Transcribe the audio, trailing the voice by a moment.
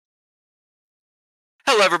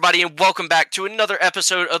Hello, everybody, and welcome back to another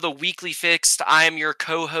episode of the Weekly Fixed. I am your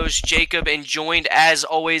co-host, Jacob, and joined, as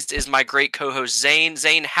always, is my great co-host, Zane.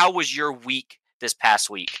 Zane, how was your week this past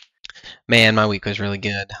week? Man, my week was really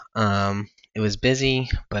good. It was busy,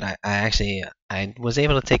 but I was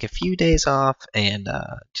able to take a few days off and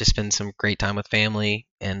just spend some great time with family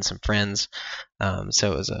and some friends.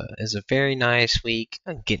 So it was a very nice week.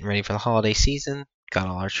 Getting ready for the holiday season. Got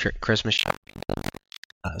all our Christmas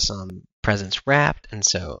some presents wrapped, and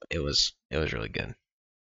so it was really good.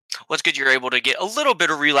 Well, it's good you're able to get a little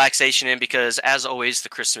bit of relaxation in because, as always, the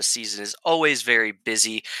Christmas season is always very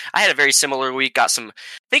busy. I had a very similar week. I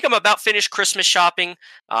think I'm about finished Christmas shopping,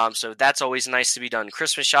 so that's always nice to be done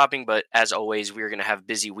Christmas shopping. But as always, we're going to have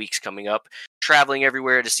busy weeks coming up, traveling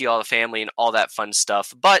everywhere to see all the family and all that fun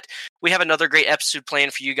stuff. But we have another great episode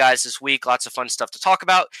planned for you guys this week. Lots of fun stuff to talk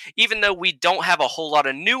about. Even though we don't have a whole lot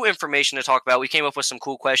of new information to talk about, we came up with some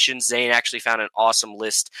cool questions. Zane actually found an awesome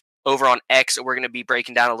list over on X. We're going to be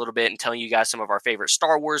breaking down a little bit and telling you guys some of our favorite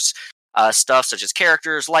Star Wars stuff, such as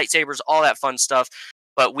characters, lightsabers, all that fun stuff.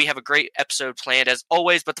 But we have a great episode planned as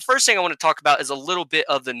always. But the first thing I want to talk about is a little bit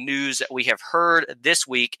of the news that we have heard this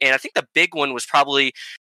week. And I think the big one was probably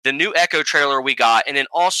the new Echo trailer we got. And then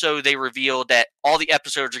also they revealed that all the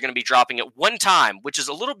episodes are going to be dropping at one time, which is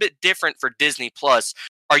a little bit different for Disney Plus.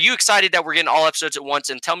 Are you excited that we're getting all episodes at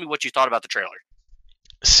once? And tell me what you thought about the trailer.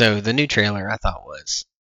 So the new trailer I thought was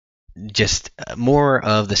just more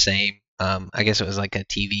of the same. I guess it was like a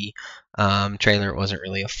TV trailer. It wasn't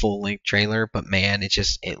really a full length trailer, but man,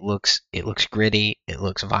 it looks gritty. It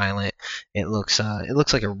looks violent. It looks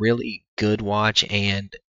like a really good watch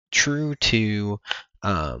and true to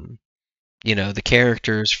um, the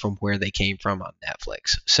characters from where they came from on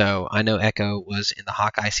Netflix. So I know Echo was in the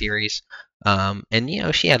Hawkeye series,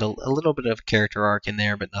 and she had a little bit of a character arc in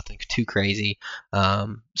there, but nothing too crazy.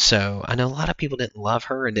 So I know a lot of people didn't love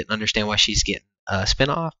her and didn't understand why she's getting a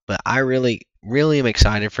spinoff, but I really, really am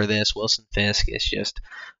excited for this. Wilson Fisk is just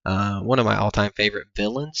one of my all-time favorite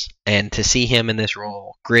villains, and to see him in this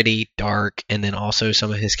role, gritty, dark, and then also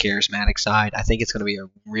some of his charismatic side, I think it's going to be a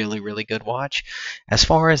really, really good watch. As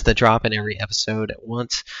far as the drop in every episode at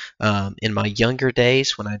once, in my younger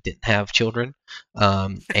days when I didn't have children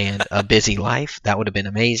and a busy life, that would have been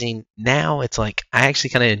amazing. Now it's like I actually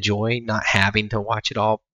kind of enjoy not having to watch it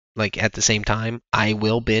all like at the same time. I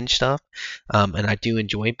will binge stuff, and I do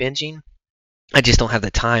enjoy binging. I just don't have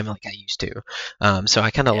the time like I used to. So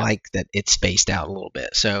I kind of Yeah. like that it's spaced out a little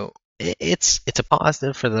bit. So it's a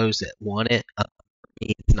positive for those that want it. For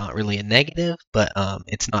me, it's not really a negative, but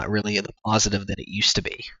it's not really the positive that it used to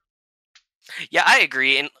be. Yeah, I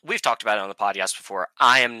agree, and we've talked about it on the podcast before.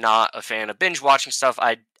 I am not a fan of binge watching stuff.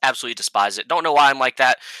 I absolutely despise it. Don't know why I'm like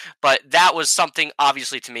that, but that was something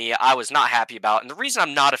obviously to me I was not happy about. And the reason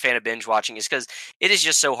I'm not a fan of binge watching is because it is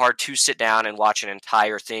just so hard to sit down and watch an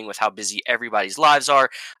entire thing with how busy everybody's lives are.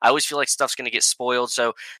 I always feel like stuff's going to get spoiled.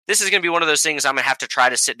 So this is going to be one of those things I'm going to have to try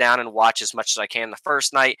to sit down and watch as much as I can the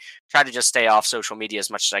first night, try to just stay off social media as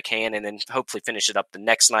much as I can, and then hopefully finish it up the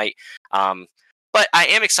next night. Um, but I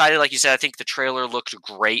am excited. Like you said, I think the trailer looked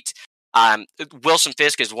great. Wilson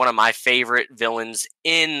Fisk is one of my favorite villains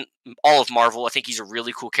in all of Marvel. I think he's a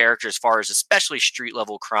really cool character as far as especially street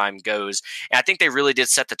level crime goes. And I think they really did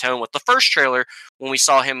set the tone with the first trailer when we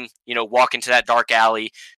saw him, walk into that dark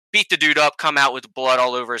alley, beat the dude up, come out with blood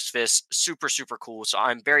all over his fist. Super, super cool. So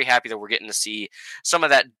I'm very happy that we're getting to see some of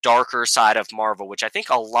that darker side of Marvel, which I think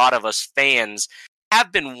a lot of us fans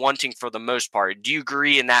have been wanting for the most part. Do you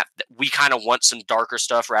agree in that we kind of want some darker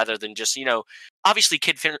stuff rather than just, obviously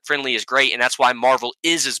kid friendly is great and that's why Marvel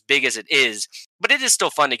is as big as it is, but it is still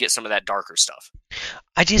fun to get some of that darker stuff.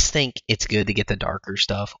 I just think it's good to get the darker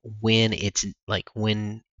stuff when it's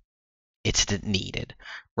needed,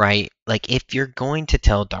 right? Like if you're going to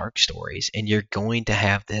tell dark stories and you're going to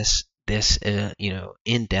have this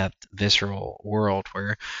in-depth visceral world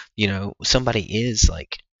where somebody is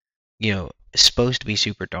like supposed to be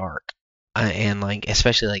super dark. And like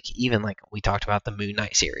especially like even like we talked about the Moon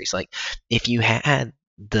Knight series, like if you had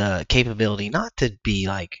the capability not to be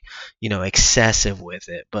like excessive with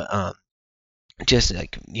it, but just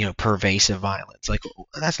like pervasive violence, like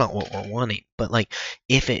that's not what we're wanting. But like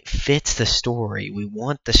if it fits the story, we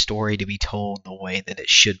want the story to be told the way that it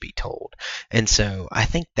should be told. And so I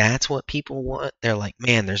think that's what people want. They're like,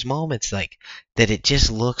 man, there's moments like that it just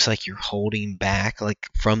looks like you're holding back like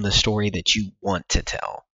from the story that you want to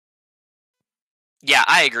tell. Yeah,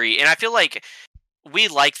 I agree. And I feel like we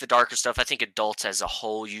like the darker stuff. I think adults as a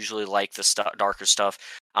whole usually like the darker stuff.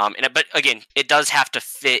 But again, it does have to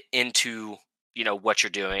fit into what you're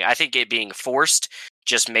doing. I think it being forced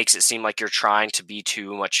just makes it seem like you're trying to be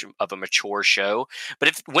too much of a mature show.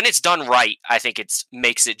 But when it's done right, I think it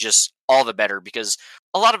makes it just all the better, because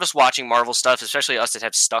a lot of us watching Marvel stuff, especially us that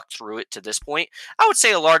have stuck through it to this point, I would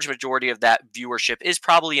say a large majority of that viewership is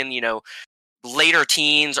probably in, later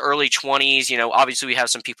teens, early 20s. Obviously we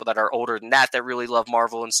have some people that are older than that really love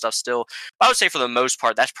Marvel and stuff still. But I would say for the most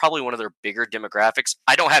part, that's probably one of their bigger demographics.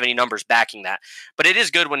 I don't have any numbers backing that, but it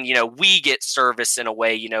is good when, we get service in a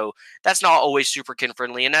way, that's not always super kid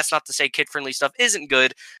friendly. And that's not to say kid friendly stuff isn't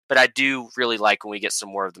good, but I do really like when we get some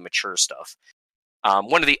more of the mature stuff.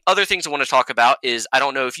 One of the other things I want to talk about is, I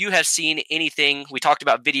don't know if you have seen anything. We talked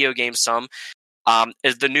about video games some.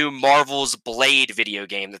 Is the new Marvel's Blade video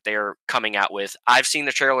game that they're coming out with. I've seen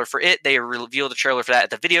the trailer for it. They revealed the trailer for that at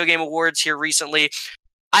the Video Game Awards here recently.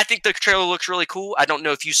 I think the trailer looks really cool. I don't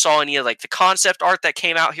know if you saw any of the concept art that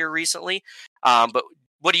came out here recently, but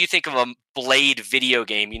what do you think of a Blade video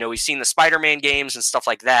game? We've seen the Spider-Man games and stuff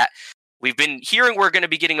like that. We've been hearing we're going to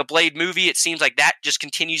be getting a Blade movie. It seems like that just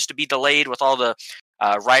continues to be delayed with all the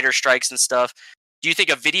writer strikes and stuff. Do you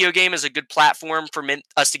think a video game is a good platform for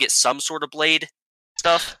us to get some sort of Blade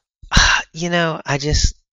stuff? I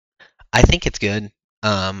think it's good.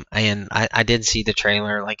 And I did see the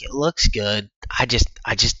trailer. Like, it looks good. I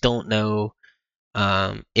just don't know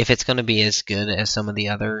if it's going to be as good as some of the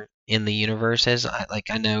other in the universe. As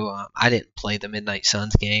I know I didn't play the Midnight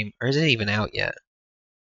Suns game, or is it even out yet?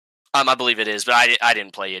 I believe it is, but I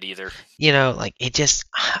didn't play it either. It just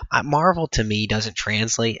Marvel to me doesn't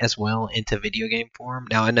translate as well into video game form.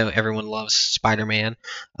 Now I know everyone loves Spider-Man.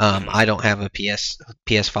 I don't have a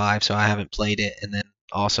PS5, so I haven't played it. And then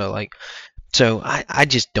also so I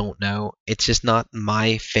just don't know. It's just not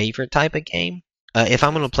my favorite type of game. If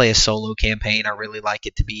I'm going to play a solo campaign, I really like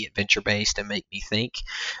it to be adventure based and make me think.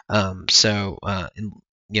 Like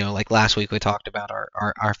last week we talked about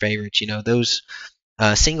our favorites. Those.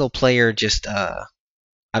 Single player, just I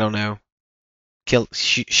don't know,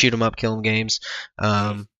 shoot 'em up, kill 'em games.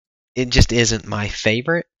 It just isn't my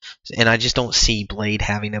favorite, and I just don't see Blade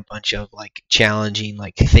having a bunch of challenging,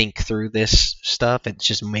 think through this stuff. It's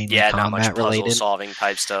just mainly not much combat related, puzzle solving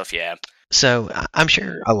type stuff. Yeah. So I'm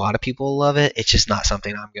sure a lot of people love it. It's just not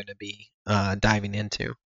something I'm going to be diving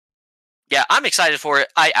into. Yeah, I'm excited for it.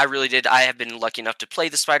 I really did. I have been lucky enough to play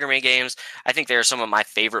the Spider-Man games. I think they are some of my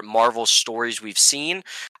favorite Marvel stories we've seen.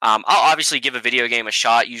 I'll obviously give a video game a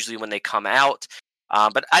shot, usually when they come out.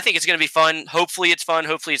 But I think it's going to be fun. Hopefully it's fun.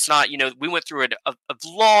 Hopefully it's not. We went through a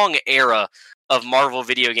long era of Marvel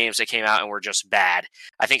video games that came out and were just bad.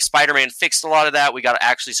 I think Spider-Man fixed a lot of that. We got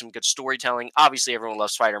actually some good storytelling. Obviously, everyone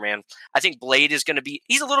loves Spider-Man. I think Blade is going to be...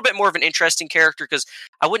 He's a little bit more of an interesting character, because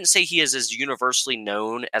I wouldn't say he is as universally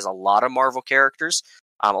known as a lot of Marvel characters.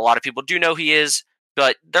 A lot of people do know he is,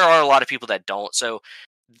 but there are a lot of people that don't. So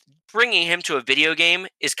bringing him to a video game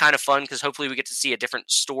is kind of fun, because hopefully we get to see a different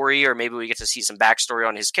story, or maybe we get to see some backstory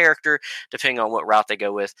on his character, depending on what route they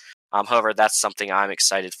go with. However, that's something I'm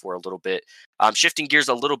excited for a little bit. Shifting gears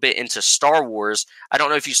a little bit into Star Wars, I don't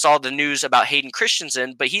know if you saw the news about Hayden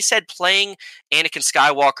Christensen, but he said playing Anakin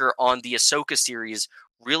Skywalker on the Ahsoka series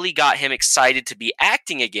really got him excited to be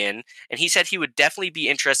acting again, and he said he would definitely be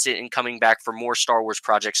interested in coming back for more Star Wars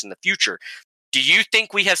projects in the future. Do you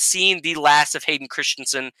think we have seen the last of Hayden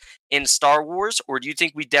Christensen in Star Wars, or do you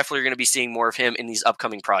think we definitely are going to be seeing more of him in these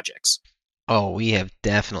upcoming projects? Oh, we have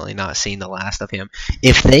definitely not seen the last of him.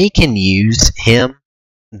 If they can use him,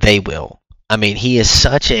 they will. I mean, he is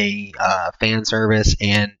such a fan service,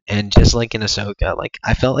 and just like in Ahsoka,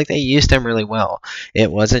 I felt like they used him really well.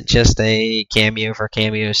 It wasn't just a cameo for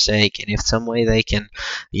cameo's sake, and if some way they can,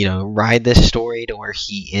 ride this story to where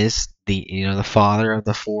he is the father of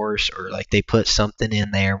the Force, or they put something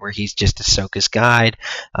in there where he's just Ahsoka's guide.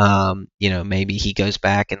 Maybe he goes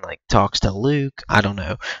back and talks to Luke. I don't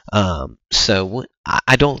know. So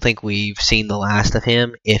I don't think we've seen the last of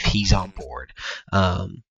him if he's on board.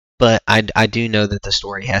 But I do know that the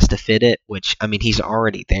story has to fit it, which, I mean, he's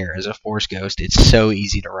already there as a Force Ghost. It's so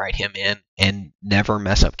easy to write him in and never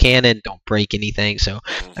mess up canon, don't break anything, so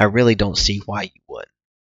I really don't see why you would.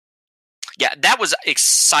 Yeah, that was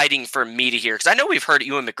exciting for me to hear, because I know we've heard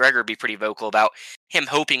Ewan McGregor be pretty vocal about him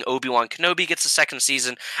hoping Obi-Wan Kenobi gets a second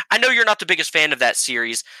season. I know you're not the biggest fan of that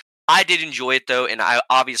series. I did enjoy it, though, and I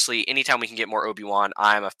obviously, anytime we can get more Obi-Wan,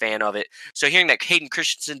 I'm a fan of it. So hearing that Hayden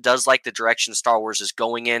Christensen does like the direction Star Wars is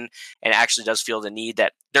going in, and actually does feel the need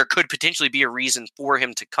that there could potentially be a reason for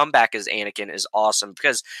him to come back as Anakin is awesome,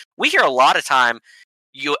 because we hear a lot of time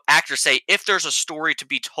actors say, if there's a story to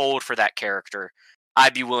be told for that character,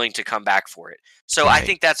 I'd be willing to come back for it. So I Right.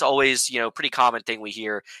 think that's always, pretty common thing we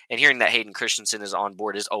hear. And hearing that Hayden Christensen is on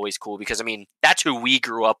board is always cool because, I mean, that's who we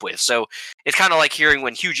grew up with. So it's kind of like hearing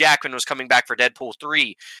when Hugh Jackman was coming back for Deadpool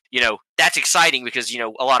 3, that's exciting because,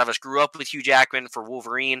 a lot of us grew up with Hugh Jackman for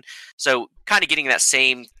Wolverine. So kind of getting that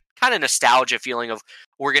same kind of nostalgia feeling of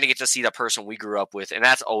we're going to get to see the person we grew up with. And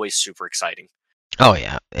that's always super exciting. Oh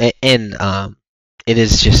yeah, and it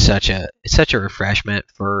is just such a refreshment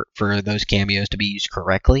for those cameos to be used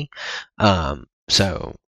correctly.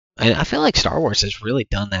 So, and I feel like Star Wars has really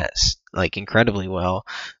done that like incredibly well.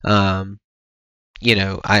 I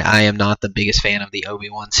am not the biggest fan of the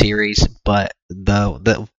Obi-Wan series, but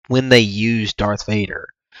the when they used Darth Vader,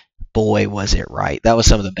 boy was it right. That was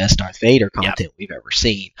some of the best Darth Vader content we've ever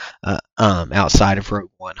seen, outside of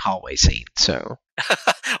Rogue One hallway scene. So.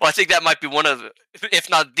 Well, I think that might be one of, if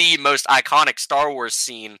not the most iconic Star Wars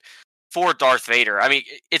scene for Darth Vader. I mean,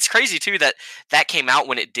 it's crazy too that came out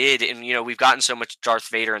when it did, and we've gotten so much Darth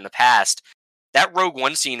Vader in the past. That Rogue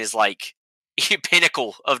One scene is like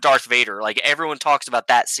pinnacle of Darth Vader. Like everyone talks about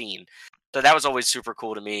that scene. So that was always super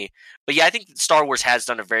cool to me. But yeah, I think Star Wars has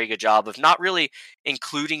done a very good job of not really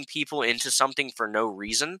including people into something for no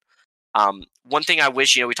reason. One thing I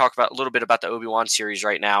wish, we talk about a little bit about the Obi-Wan series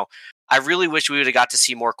right now. I really wish we would have got to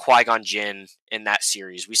see more Qui-Gon Jinn in that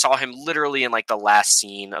series. We saw him literally in like the last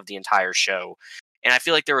scene of the entire show. And I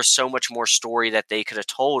feel like there was so much more story that they could have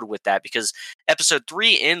told with that because episode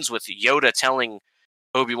 3 ends with Yoda telling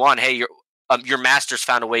Obi-Wan, "Hey, your master's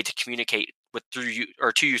found a way to communicate through you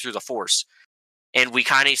or to you through the Force." And we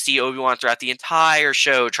kind of see Obi-Wan throughout the entire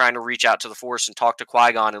show trying to reach out to the Force and talk to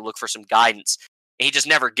Qui-Gon and look for some guidance. And he just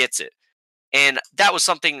never gets it. And that was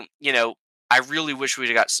something, I really wish we'd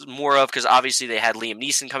have got more of because obviously they had Liam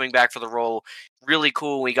Neeson coming back for the role. Really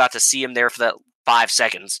cool. We got to see him there for that 5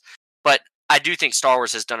 seconds. But I do think Star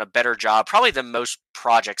Wars has done a better job, probably than most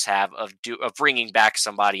projects have, of bringing back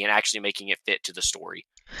somebody and actually making it fit to the story.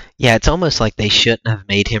 Yeah, it's almost like they shouldn't have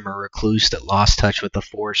made him a recluse that lost touch with the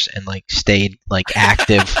Force and like stayed like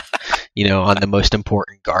active, on the most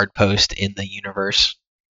important guard post in the universe.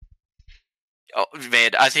 Oh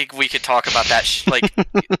man, I think we could talk about that. Like,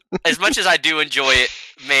 as much as I do enjoy it,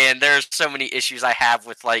 man, there's so many issues I have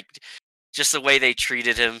with like just the way they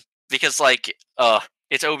treated him. Because like,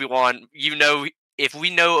 it's Obi-Wan. If we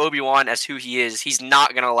know Obi-Wan as who he is, he's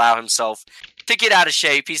not going to allow himself to get out of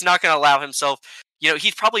shape. He's not going to allow himself.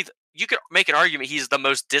 He's probably. You could make an argument he's the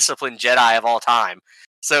most disciplined Jedi of all time.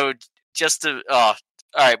 So just to, all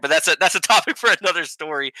right, but that's a topic for another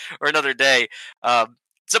story or another day.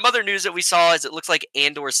 Some other news that we saw is it looks like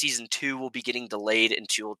Andor Season 2 will be getting delayed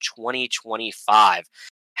until 2025.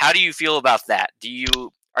 How do you feel about that?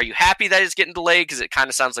 Are you happy that it's getting delayed because it kind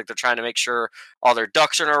of sounds like they're trying to make sure all their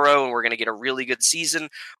ducks are in a row and we're going to get a really good season?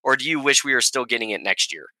 Or do you wish we were still getting it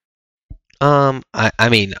next year? I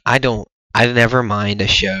mean, I never mind a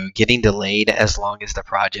show getting delayed as long as the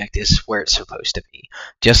project is where it's supposed to be.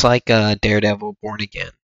 Just like Daredevil Born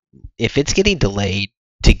Again. If it's getting delayed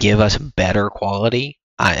to give us better quality,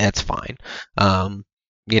 that's fine.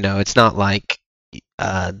 It's not like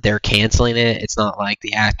they're canceling it. It's not like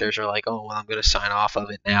the actors are like, "Oh, well, I'm going to sign off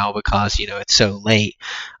of it now because it's so late."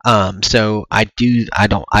 So I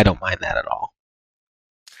don't mind that at all.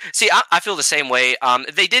 See, I feel the same way.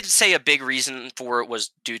 They did say a big reason for it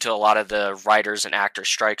was due to a lot of the writers and actors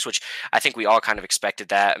strikes, which I think we all kind of expected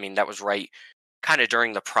that. I mean, that was right kind of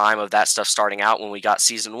during the prime of that stuff starting out when we got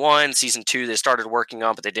season 1, season 2, they started working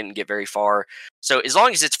on, but they didn't get very far. So as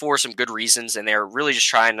long as it's for some good reasons and they're really just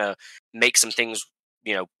trying to make some things,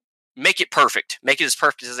 make it perfect, make it as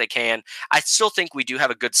perfect as they can. I still think we do have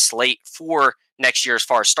a good slate for next year as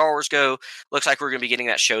far as Star Wars go. Looks like we're going to be getting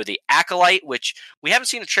that show, The Acolyte, which we haven't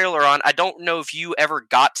seen a trailer on. I don't know if you ever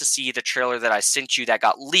got to see the trailer that I sent you that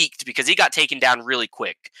got leaked because it got taken down really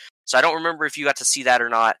quick. So I don't remember if you got to see that or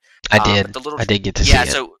not. I did. I did get to see it. Yeah,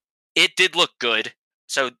 so it did look good.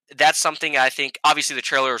 So that's something I think, obviously the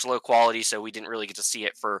trailer is low quality, so we didn't really get to see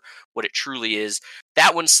it for what it truly is.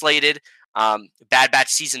 That one's slated. Bad Batch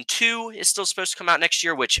Season 2 is still supposed to come out next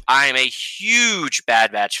year, which I am a huge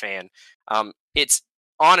Bad Batch fan. It's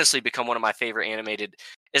honestly become one of my favorite animated,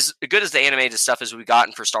 as good as the animated stuff as we've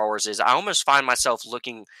gotten for Star Wars is, I almost find myself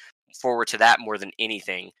looking forward to that more than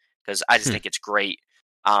anything, because I just think it's great.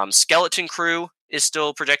 Skeleton Crew is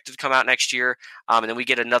still projected to come out next year, and then we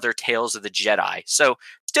get another Tales of the Jedi. So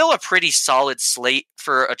still a pretty solid slate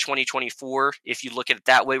for a 2024. If you look at it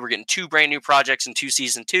that way, we're getting 2 brand new projects and 2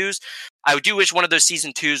 season 2s. I do wish one of those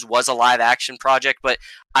season 2s was a live action project, but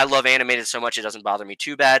I love animated so much it doesn't bother me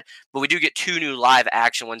too bad. But we do get 2 new live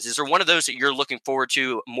action ones. Is there one of those that you're looking forward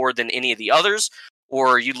to more than any of the others, or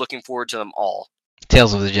are you looking forward to them all?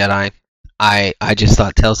 Tales of the Jedi. I just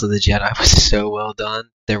thought Tales of the Jedi was so well done.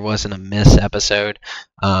 There wasn't a miss episode.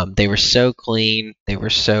 They were so clean. They were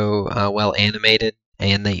so well animated,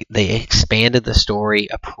 and they expanded the story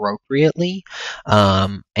appropriately,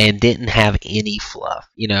 and didn't have any fluff.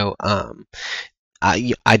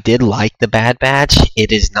 I did like the Bad Batch.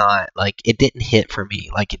 It is not like it didn't hit for me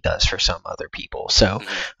like it does for some other people. So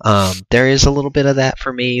there is a little bit of that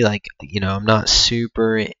for me. Like I'm not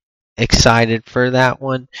super excited for that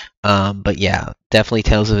one. But yeah, definitely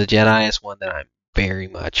Tales of the Jedi is one that I'm very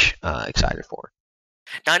much excited for.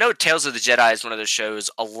 Now, I know Tales of the Jedi is one of those shows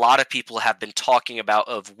a lot of people have been talking about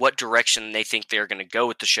of what direction they think they're going to go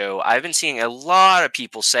with the show. I've been seeing a lot of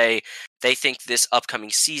people say they think this upcoming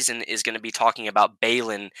season is going to be talking about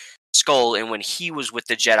Baylan Skoll and when he was with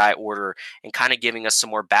the Jedi Order and kind of giving us some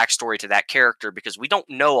more backstory to that character because we don't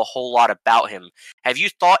know a whole lot about him. Have you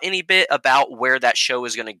thought any bit about where that show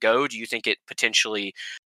is going to go? Do you think it potentially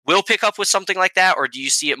will pick up with something like that, or do you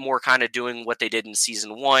see it more kind of doing what they did in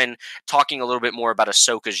season one, talking a little bit more about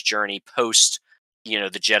Ahsoka's journey post, the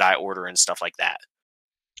Jedi Order and stuff like that?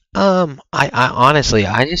 I honestly,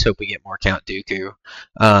 I just hope we get more Count Dooku.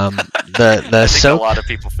 The I think a Ahsoka, lot of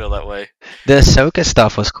people feel that way. the Ahsoka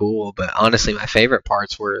stuff was cool, but honestly, my favorite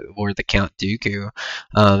parts were the Count Dooku.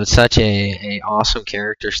 Such a awesome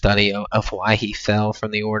character study of why he fell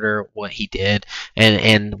from the Order, what he did,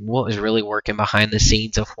 and what was really working behind the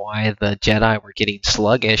scenes of why the Jedi were getting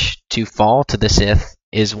sluggish to fall to the Sith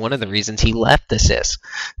is one of the reasons he left the Sith.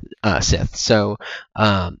 So,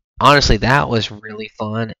 honestly, that was really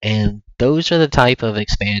fun, and those are the type of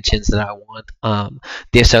expansions that I want.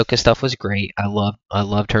 The Ahsoka stuff was great. I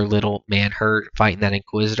loved her little man, her fighting that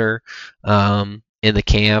Inquisitor, in the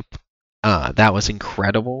camp. That was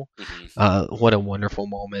incredible. What a wonderful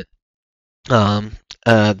moment.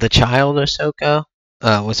 The child Ahsoka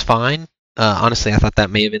was fine. Honestly, I thought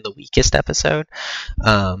that may have been the weakest episode.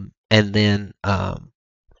 And then,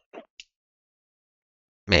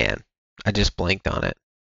 man, I just blanked on it.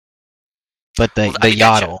 But the Well, I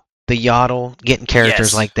gotcha. Yaddle, getting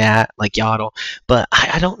characters Yes. like that, like Yaddle. But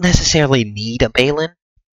I don't necessarily need a Balin.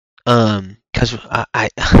 Because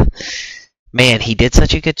man, he did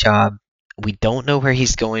such a good job. We don't know where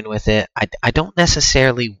he's going with it. I don't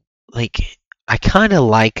necessarily like. I kind of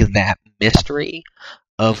like that mystery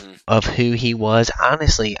of hmm of who he was.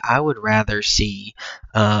 Honestly, I would rather see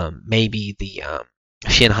maybe the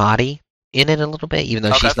Shin Hati in it a little bit, even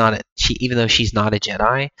though Okay. even though she's not a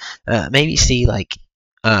Jedi. Maybe see like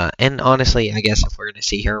and honestly, I guess if we're gonna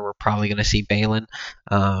see her, we're probably gonna see Balin.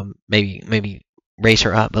 Maybe raise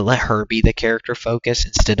her up, but let her be the character focus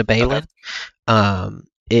instead of Okay. Balin.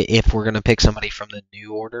 If we're gonna pick somebody from the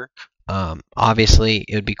New Order, obviously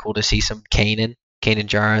it would be cool to see some Kanan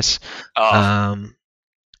Jarrus. Oh. Um,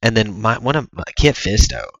 and then Kit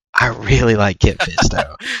Fisto. I really like Kit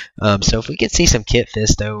Fisto. So if we could see some Kit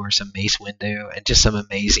Fisto or some Mace Windu and just some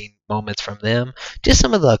amazing moments from them, just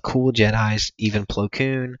some of the cool Jedi's, even Plo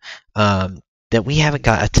Koon, that we haven't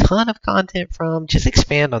got a ton of content from, just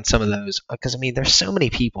expand on some of those because I mean there's so many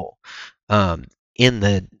people in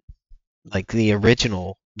the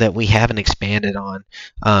original that we haven't expanded on,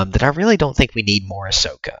 that I really don't think we need more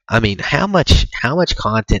Ahsoka. I mean, how much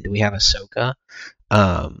content do we have Ahsoka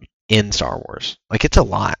in Star Wars? Like it's a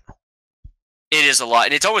lot. It is a lot,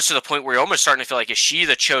 and it's almost to the point where you're almost starting to feel like, is she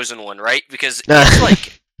the chosen one, right? Because it's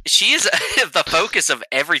like she is the focus of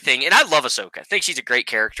everything, and I love Ahsoka. I think she's a great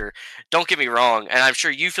character. Don't get me wrong, and I'm sure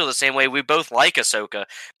you feel the same way. We both like Ahsoka,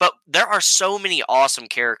 but there are so many awesome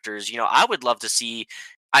characters. I would love to see.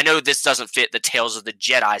 I know this doesn't fit the Tales of the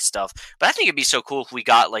Jedi stuff, but I think it'd be so cool if we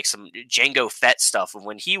got like some Jango Fett stuff of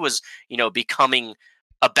when he was, becoming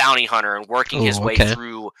a bounty hunter and working his Oh, way okay.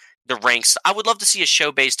 through the ranks. I would love to see a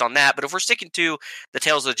show based on that. But if we're sticking to the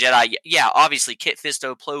Tales of the Jedi, yeah, obviously Kit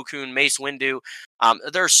Fisto, Plo Koon, Mace Windu.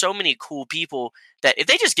 There are so many cool people that if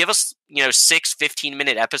they just give us, 6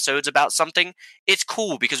 15-minute episodes about something, it's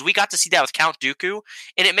cool because we got to see that with Count Dooku,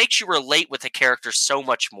 and it makes you relate with the character so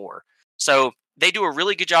much more. So they do a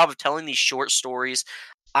really good job of telling these short stories.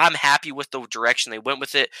 I'm happy with the direction they went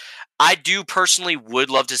with it. I do personally would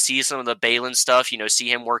love to see some of the Balin stuff, see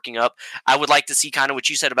him working up. I would like to see kind of what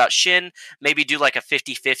you said about Shin, maybe do like a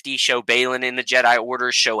 50-50, show Balin in the Jedi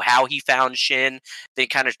Order, show how he found Shin, then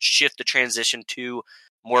kind of shift the transition to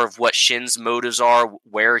more of what Shin's motives are,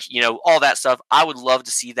 where, all that stuff. I would love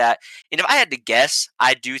to see that. And if I had to guess,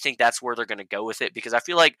 I do think that's where they're going to go with it because I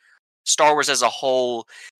feel like Star Wars as a whole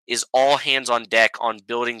is all hands on deck on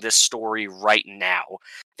building this story right now.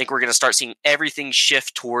 I think we're going to start seeing everything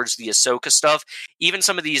shift towards the Ahsoka stuff. Even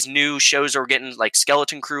some of these new shows that we're getting, like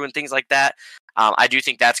Skeleton Crew and things like that, I do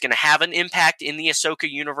think that's going to have an impact in the Ahsoka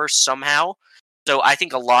universe somehow. So I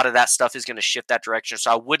think a lot of that stuff is going to shift that direction.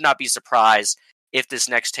 So I would not be surprised if this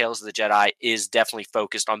next Tales of the Jedi is definitely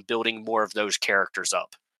focused on building more of those characters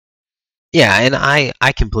up. Yeah, and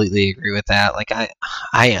I completely agree with that. Like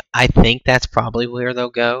I think that's probably where they'll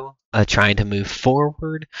go, trying to move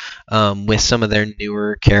forward with some of their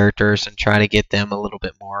newer characters and try to get them a little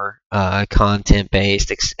bit more content based,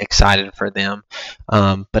 excited for them.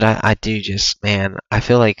 But I do just, man, I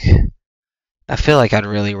feel like I'd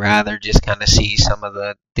really rather just kind of see some of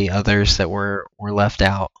the others that were left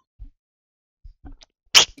out.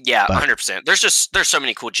 Yeah, But 100%. There's so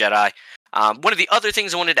many cool Jedi. One of the other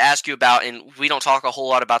things I wanted to ask you about, and we don't talk a whole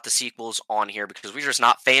lot about the sequels on here because we're just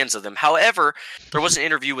not fans of them. However, there was an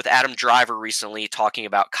interview with Adam Driver recently talking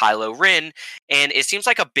about Kylo Ren, and it seems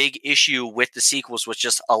like a big issue with the sequels was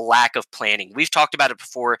just a lack of planning. We've talked about it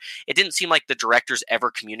before. It didn't seem like the directors ever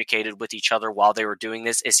communicated with each other while they were doing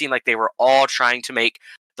this. It seemed like they were all trying to make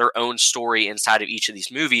their own story inside of each of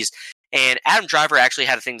these movies. And Adam Driver actually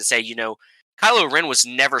had a thing to say, Kylo Ren was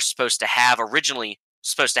never originally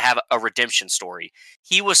supposed to have a redemption story.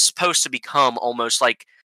 He was supposed to become almost like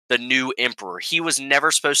the new emperor. He was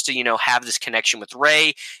never supposed to, have this connection with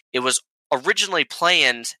Rey. It was originally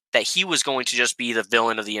planned that he was going to just be the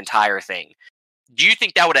villain of the entire thing. Do you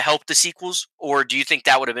think that would have helped the sequels, or do you think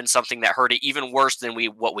that would have been something that hurt it even worse than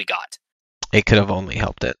what we got? it could have only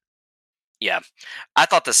helped it. Yeah. I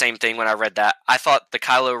thought the same thing when I read that. I thought the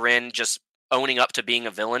Kylo Ren just owning up to being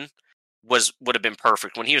a villain would have been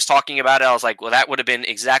perfect. When he was talking about it, I was like, well, that would have been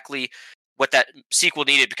exactly what that sequel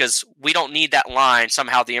needed, because we don't need that line,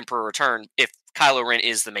 somehow the Emperor returned, if Kylo Ren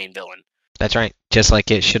is the main villain. That's right. Just like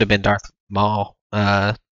it should have been Darth Maul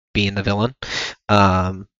being the villain.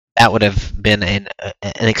 That would have been an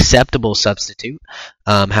acceptable substitute.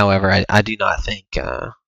 However, I do not think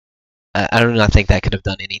I do not think that could have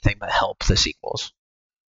done anything but help the sequels.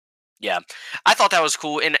 Yeah, I thought that was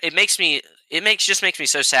cool, and it makes me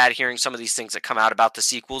so sad hearing some of these things that come out about the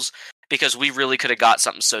sequels, because we really could have got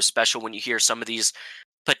something so special when you hear some of these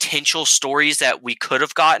potential stories that we could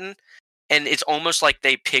have gotten, and it's almost like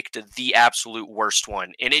they picked the absolute worst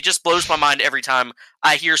one, and it just blows my mind every time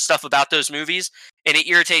I hear stuff about those movies, and it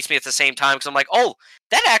irritates me at the same time because I'm like, oh,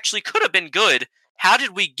 that actually could have been good. How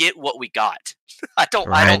did we get what we got? I don't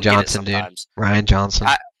Ryan get it Johnson, dude. sometimes. Ryan Johnson.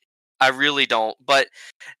 I really don't, but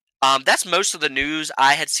that's most of the news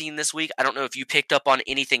I had seen this week. I don't know if you picked up on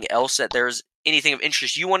anything else, that there's anything of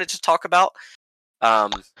interest you wanted to talk about. I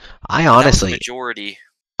That was the honestly, majority.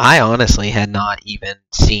 I honestly had not even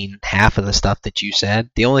seen half of the stuff that you said.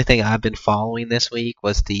 The only thing I've been following this week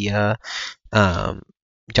was the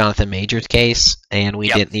Jonathan Majors case, and we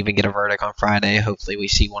Yep. didn't even get a verdict on Friday. Hopefully, we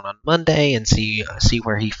see one on Monday and see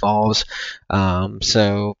where he falls.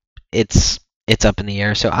 So it's up in the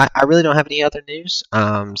air. So I really don't have any other news.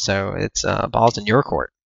 So it's balls in your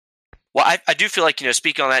court. Well, I do feel like,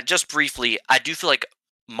 speaking on that just briefly, I do feel like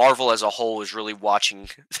Marvel as a whole is really watching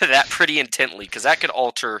that pretty intently, because that could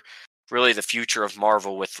alter really the future of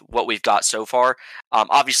Marvel with what we've got so far.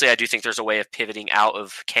 Obviously, I do think there's a way of pivoting out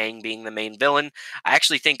of Kang being the main villain. I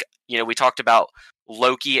actually think, we talked about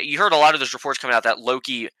Loki. You heard a lot of those reports coming out that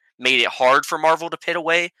Loki made it hard for Marvel to pit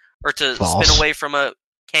away or to False. spin away from a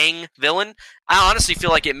Kang villain. I honestly feel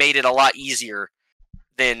like it made it a lot easier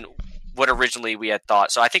than what originally we had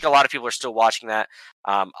thought. So I think a lot of people are still watching that.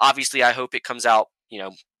 Obviously, I hope it comes out,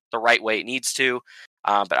 the right way it needs to.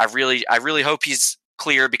 But I really hope he's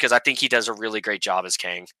clear, because I think he does a really great job as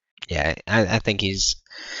Kang. Yeah, I think he's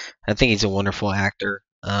a wonderful actor.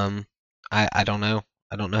 I don't know.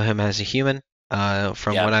 I don't know him as a human.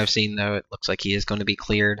 From Yeah. what I've seen, though, it looks like he is going to be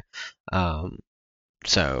cleared.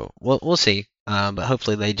 So we'll see. But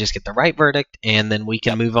hopefully they just get the right verdict, and then we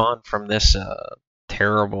can move on from this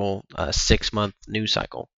terrible 6-month news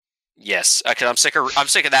cycle. Yes, because I'm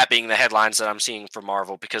sick of that being the headlines that I'm seeing for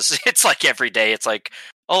Marvel, because it's like every day it's like,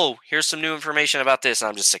 oh, here's some new information about this, and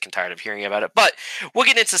I'm just sick and tired of hearing about it. But we'll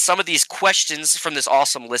get into some of these questions from this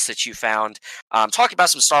awesome list that you found. Talking about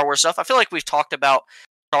some Star Wars stuff. I feel like we've talked about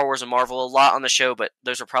Star Wars and Marvel a lot on the show, but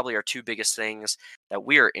those are probably our two biggest things that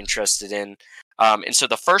we are interested in. And so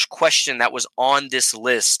the first question that was on this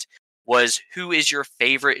list was, who is your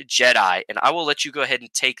favorite Jedi? And I will let you go ahead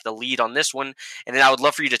and take the lead on this one, and then I would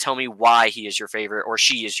love for you to tell me why he is your favorite, or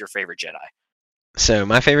she is your favorite Jedi. So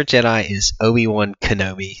my favorite Jedi is Obi-Wan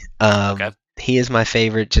Kenobi. Okay. he is my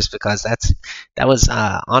favorite just because that was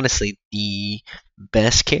honestly the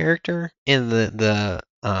best character in the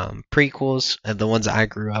prequels, the ones I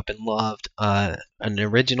grew up and loved. An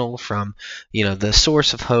original from the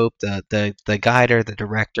source of hope, the guider, the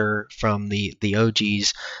director from the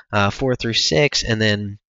OGs 4 through 6, and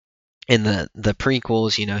then in the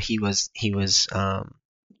prequels, he was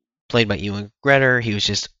played by Ewan Gregor. He was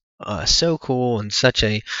just so cool and such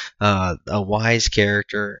a wise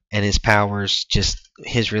character, and his powers, just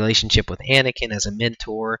his relationship with Anakin as a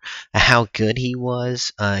mentor, how good he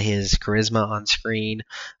was, his charisma on screen,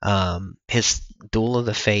 his Duel of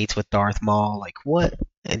the Fates with Darth Maul, like what.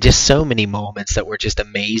 And just so many moments that were just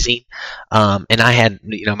amazing. And I had,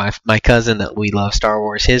 my cousin that we love Star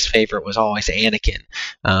Wars. His favorite was always Anakin.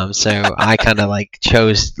 So I kind of like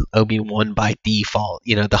chose Obi-Wan by default,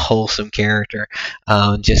 the wholesome character.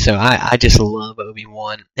 Just so I just love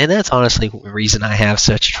Obi-Wan, and that's honestly the reason I have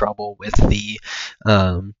such trouble with the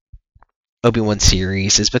Obi-Wan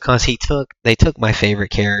series, is because they took my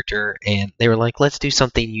favorite character and they were like, let's do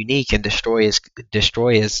something unique and destroy his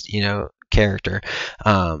character.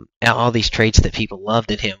 All these traits that people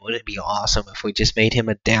loved in him. Wouldn't it be awesome if we just made him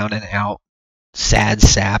a down and out sad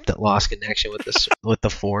sap that lost connection with the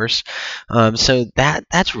Force? So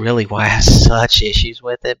that's really why I have such issues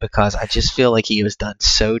with it, because I just feel like he was done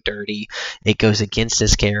so dirty. It goes against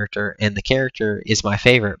his character, and the character is my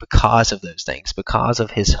favorite because of those things, because of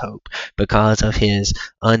his hope, because of his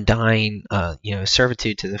undying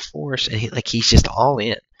servitude to the Force, and he's just all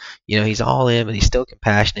in. He's all in, but he's still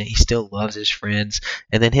compassionate. He still loves his friends,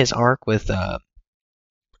 and then his arc with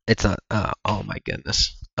it's not. Oh my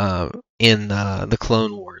goodness. In the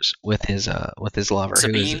Clone Wars with his lover,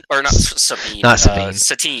 Sabine, or not Sabine, not Sabine,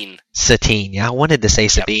 Satine. Satine. Yeah, I wanted to say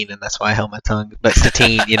Sabine, and that's why I held my tongue. But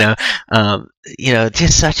Satine,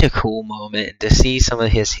 just such a cool moment to see some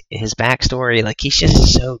of his backstory. Like, he's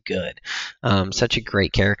just so good, such a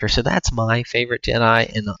great character. So that's my favorite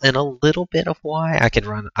Jedi, and a little bit of why I could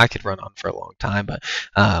run on for a long time. But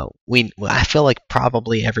I feel like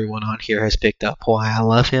probably everyone on here has picked up why I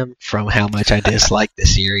love him from how much I dislike the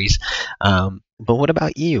series. But what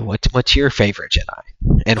about you? What's your favorite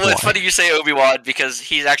Jedi, and well, why? It's funny you say Obi-Wan, because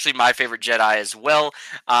he's actually my favorite Jedi as well.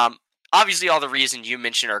 Obviously, all the reasons you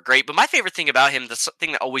mentioned are great, but my favorite thing about him, the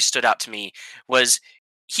thing that always stood out to me, was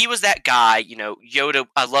he was that guy. Yoda.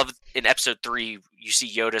 I love in Episode 3, you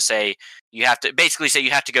see Yoda say you have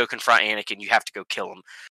to go confront Anakin, you have to go kill him,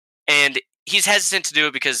 and he's hesitant to do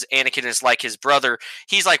it because Anakin is like his brother.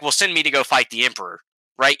 He's like, well, send me to go fight the Emperor.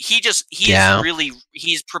 Right? He's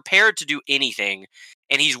prepared to do anything,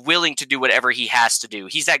 and he's willing to do whatever he has to do.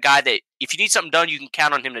 He's that guy that if you need something done, you can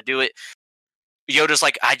count on him to do it. Yoda's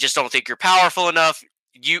like, I just don't think you're powerful enough.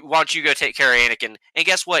 Why don't you go take care of Anakin? And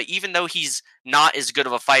guess what? Even though he's not as good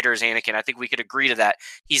of a fighter as Anakin, I think we could agree to that.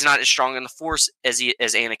 He's not as strong in the Force as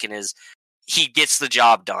Anakin is. He gets the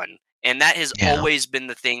job done. And that has always been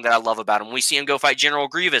the thing that I love about him. We see him go fight General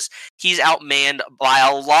Grievous. He's outmanned by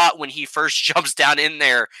a lot when he first jumps down in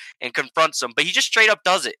there and confronts him. But he just straight up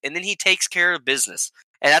does it. And then he takes care of business.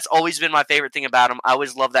 And that's always been my favorite thing about him. I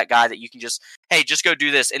always love that guy that you can just, hey, just go do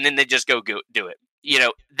this. And then they just go do it.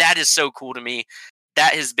 That is so cool to me.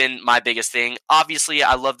 That has been my biggest thing. Obviously,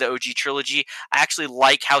 I love the OG trilogy. I actually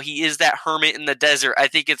like how he is that hermit in the desert. I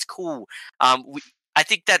think it's cool. I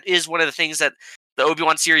think that is one of the things that the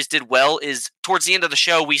Obi-Wan series did well, is towards the end of the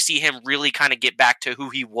show, we see him really kind of get back to who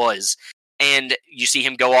he was. And you see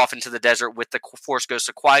him go off into the desert with the Force Ghost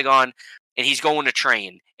of Qui-Gon, and he's going to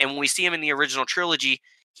train. And when we see him in the original trilogy,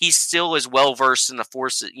 he's still as well-versed in the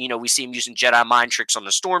Force. We see him using Jedi mind tricks on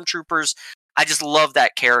the Stormtroopers. I just love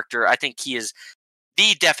that character. I think he is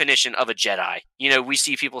the definition of a Jedi. We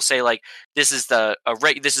see people say, like, this is a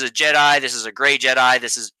Jedi, this is a gray Jedi,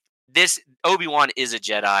 this Obi-Wan is a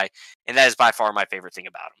Jedi, and that is by far my favorite thing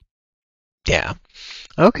about him. Yeah.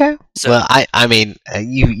 Okay. So, well, I mean,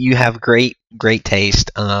 you have great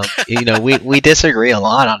taste. We disagree a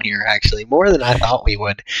lot on here, actually, more than I thought we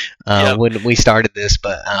would when we started this,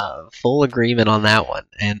 but full agreement on that one,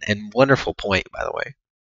 and wonderful point, by the way.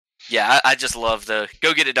 Yeah, I just love the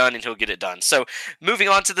go get it done and he'll get it done. So moving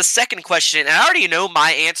on to the second question, and I already know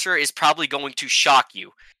my answer is probably going to shock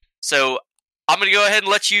you. So I'm going to go ahead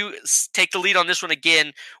and let you take the lead on this one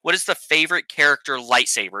again. What is the favorite character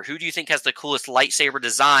lightsaber? Who do you think has the coolest lightsaber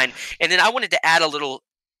design? And then I wanted to add a little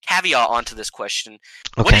caveat onto this question.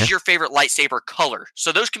 Okay. What is your favorite lightsaber color?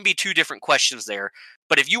 So those can be two different questions there.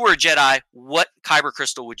 But if you were a Jedi, what kyber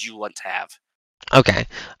crystal would you want to have? Okay.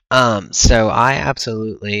 So I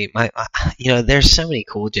absolutely there's so many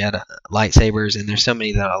cool Jedi lightsabers, and there's so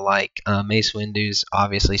many that I like. Mace Windu's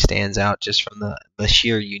obviously stands out just from the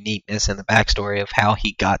sheer uniqueness and the backstory of how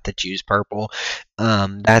he got to choose purple.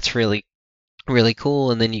 That's really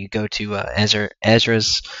cool. And then you go to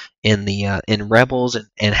Ezra's in Rebels,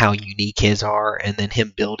 and how unique his are, and then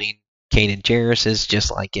him building Kanan Jarrus is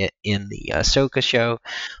just like it in the Ahsoka show,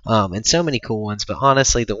 and so many cool ones. But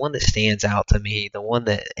honestly, the one that stands out to me, the one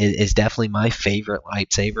that is definitely my favorite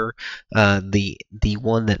lightsaber, the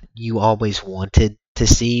one that you always wanted to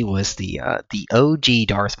see was the OG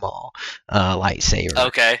Darth Maul lightsaber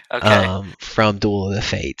Okay, okay. from Duel of the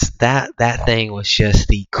Fates. That thing was just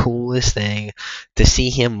the coolest thing to see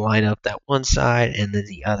him line up that one side and then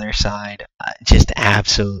the other side. Just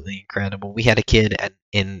absolutely incredible. We had a kid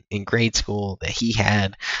in grade school that he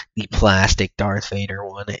had the plastic Darth Vader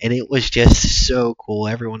one, and it was just so cool.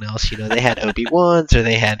 Everyone else, they had Obi-Wans, or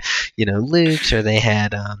they had, Luke's, or they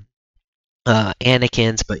had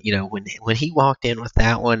Anakin's, but when he walked in with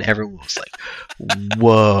that one, everyone was like,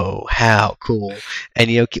 "Whoa, how cool!" And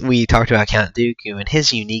we talked about Count Dooku and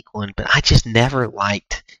his unique one, but I just never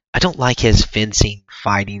liked. I don't like his fencing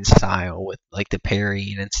fighting style with like the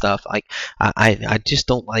parrying and stuff. Like I just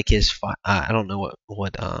don't like his. I don't know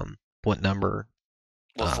what number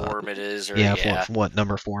What form it is, or yeah, yeah. what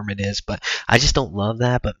number form it is, but I just don't love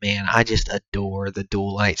that. But man, I just adore the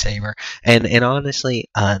dual lightsaber, and honestly,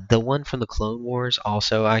 the one from the Clone Wars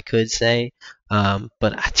also I could say,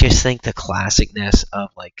 but I just think the classicness of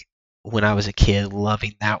like when I was a kid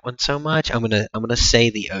loving that one so much, I'm gonna say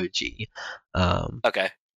the OG, Okay.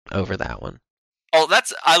 over that one. Oh,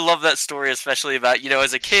 I love that story, especially about,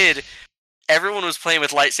 as a kid, everyone was playing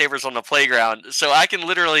with lightsabers on the playground. So I can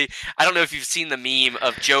literally, I don't know if you've seen the meme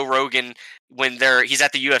of Joe Rogan when he's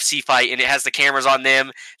at the UFC fight and it has the cameras on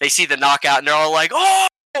them. They see the knockout and they're all like, "Oh!"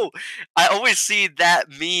 I always see that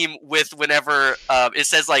meme with whenever it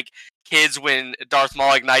says like kids when Darth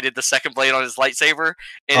Maul ignited the second blade on his lightsaber,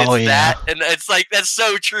 and Oh it's yeah. that, and it's like that's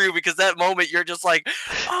so true because that moment you're just like,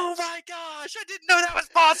 "Oh my gosh, I didn't know that was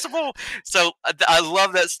possible." So I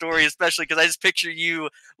love that story, especially because I just picture you,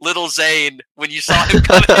 little Zane, when you saw him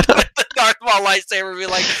come in with the Darth Maul lightsaber, be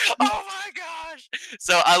like, "Oh my gosh!"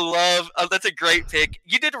 So I love that's a great pick.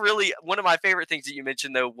 You did really one of my favorite things that you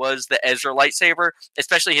mentioned though was the Ezra lightsaber,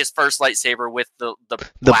 especially his first lightsaber with the The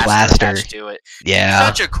blaster blaster. attached to it. Yeah.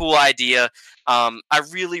 Such a cool idea. I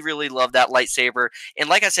really, really love that lightsaber. And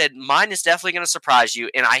like I said, mine is definitely going to surprise you.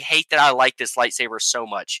 And I hate that I like this lightsaber so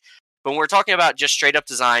much. But when we're talking about just straight up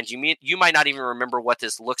designs, you might not even remember what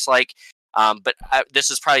this looks like. This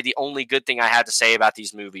is probably the only good thing I had to say about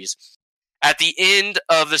these movies. At the end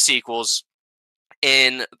of the sequels,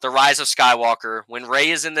 in The Rise of Skywalker, when Rey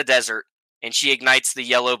is in the desert and she ignites the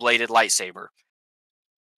yellow bladed lightsaber,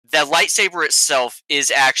 the lightsaber itself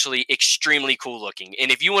is actually extremely cool looking.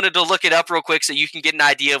 And if you wanted to look it up real quick so you can get an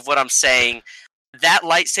idea of what I'm saying, that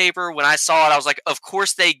lightsaber, when I saw it, I was like, of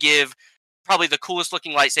course they give probably the coolest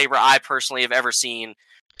looking lightsaber I personally have ever seen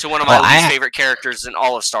to one of my least favorite characters in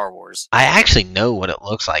all of Star Wars. I actually know what it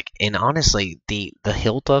looks like, and honestly, the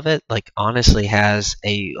hilt of it, like, honestly has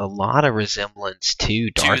a lot of resemblance to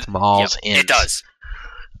Darth Maul's ends. It does.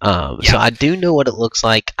 So I do know what it looks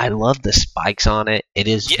like. I love the spikes on it. It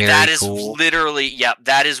is very that is cool. Literally,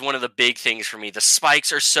 that is one of the big things for me. The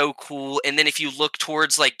spikes are so cool, and then if you look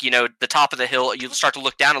towards the top of the hill, you start to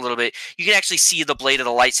look down a little bit. You can actually see the blade of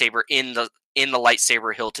the lightsaber in the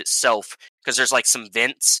lightsaber hilt itself because there's like some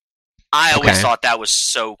vents. I always thought that was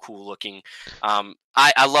so cool looking.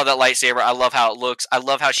 I love that lightsaber. I love how it looks. I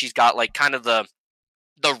love how she's got like kind of the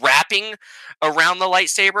wrapping around the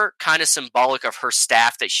lightsaber, kind of symbolic of her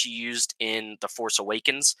staff that she used in The Force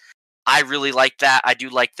Awakens. I really like that. I do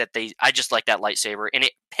like that I just like that lightsaber, and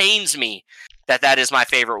it pains me that is my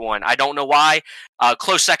favorite one. I don't know why.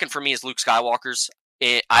 Close second for me is Luke Skywalker's.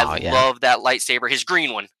 I love that lightsaber. His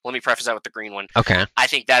green one. Let me preface that with the green one. Okay. I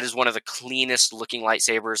think that is one of the cleanest looking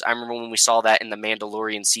lightsabers. I remember when we saw that in The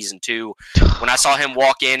Mandalorian Season 2. When I saw him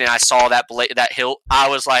walk in and I saw that hilt, I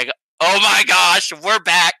was like, oh my gosh, we're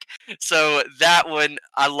back. So that one,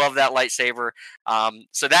 I love that lightsaber.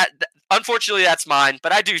 So that, unfortunately, that's mine,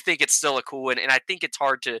 but I do think it's still a cool one, and I think it's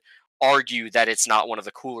hard to argue that it's not one of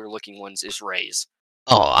the cooler looking ones is Rey's.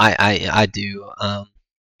 Oh, I do.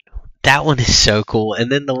 That one is so cool.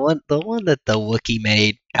 And then the one that the Wookiee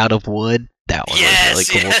made out of wood, that one was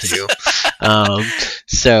really cool too.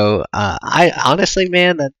 So I honestly,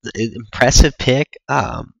 man, that's an impressive pick.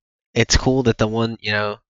 It's cool that the one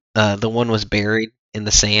was buried in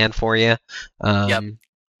the sand for you. Wait,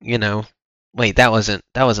 that wasn't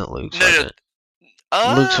Luke's, was it?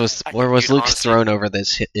 Luke's was, I, or was dude, Luke's honestly, thrown over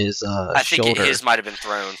his I think shoulder? his might have been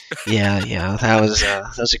thrown. Yeah, that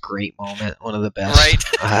was a great moment, one of the best. Right?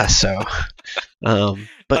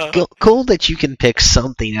 But Uh, cool that you can pick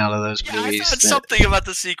something out of those yeah, I movies found that something about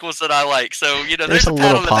the sequels that I like. So, there's there's a a pat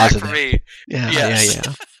little on the back for positive. me. Yes.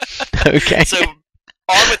 Yeah. Okay. So,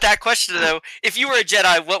 on with that question though, if you were a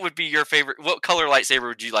Jedi, what would be your favorite? What color lightsaber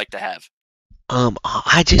would you like to have?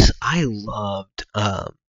 I loved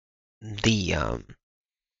the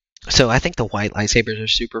so I think the white lightsabers are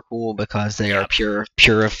super cool because they are Yep.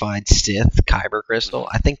 purified Sith kyber crystal. Mhm.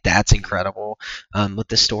 I think that's incredible with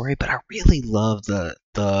the story, but I really love the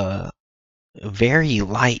very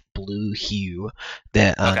light blue hue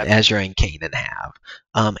that Okay. Ezra and Kanan have.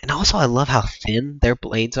 And also, I love how thin their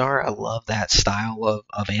blades are. I love that style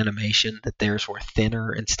of animation that theirs were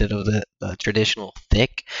thinner instead of the traditional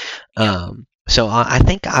thick. Yep. So I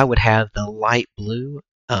think I would have the light blue.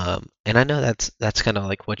 And I know that's kind of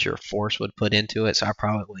like what your force would put into it, so I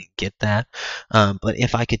probably wouldn't get that. But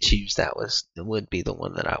if I could choose, would be the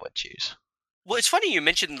one that I would choose. Well, it's funny you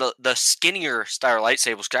mentioned the skinnier style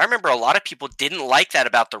lightsabers because I remember a lot of people didn't like that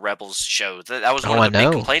about the Rebels show. That was one Oh, of I the big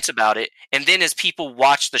know. complaints about it. And then as people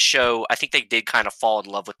watched the show, I think they did kind of fall in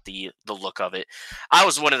love with the look of it. I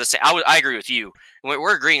was one of the same. I agree with you.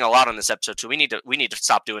 We're agreeing a lot on this episode, so we need to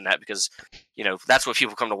stop doing that because that's what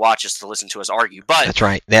people come to watch is to listen to us argue. But That's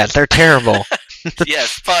right. Yeah, they're terrible.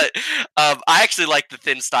 yes, but I actually like the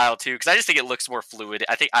thin style too because I just think it looks more fluid.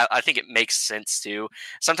 I think it makes sense too.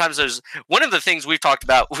 Sometimes there's one of the things we've talked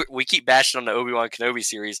about. We keep bashing on the Obi-Wan Kenobi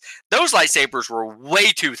series. Those lightsabers were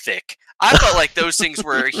way too thick. I felt like those things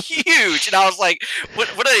were huge, and I was like, "What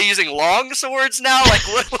are they using? Long swords now? Like,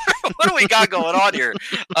 what do we got going on here?"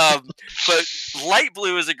 But light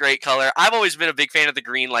blue is a great color. I've always been a big fan of the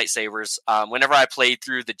green lightsabers. Whenever I played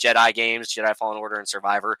through the Jedi games, Jedi Fallen Order and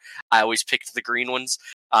Survivor, I always picked the green ones.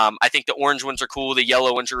 I think the orange ones are cool. The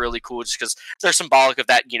yellow ones are really cool just because they're symbolic of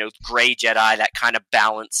that, gray Jedi, that kind of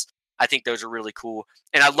balance. I think those are really cool.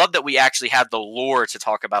 And I love that we actually have the lore to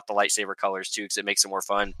talk about the lightsaber colors too because it makes it more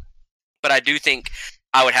fun. But I do think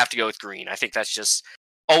I would have to go with green. I think that's just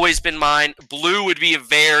always been mine. Blue would be a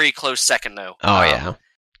very close second though. Oh yeah.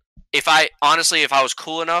 If I was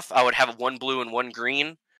cool enough, I would have one blue and one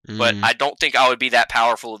green. But Mm, I don't think I would be that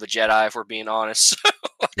powerful of a Jedi if we're being honest.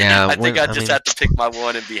 yeah. I think I'd I just mean, have to pick my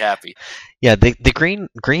one and be happy. yeah. The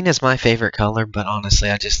green is my favorite color, but honestly,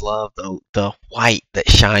 I just love the white that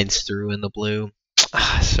shines through in the blue.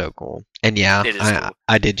 Mhm. So cool. And yeah, It is I cool.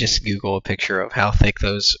 I did just Google a picture of how thick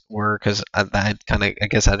those were because I kind of I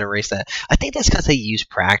guess I'd erase that. I think that's because they use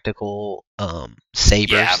practical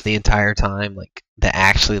sabers Yeah. the entire time, like that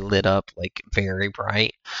actually lit up like very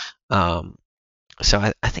bright. Um, so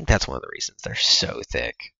I think that's one of the reasons they're so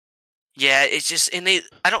thick. Yeah, it's just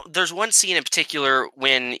there's one scene in particular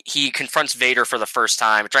when he confronts Vader for the first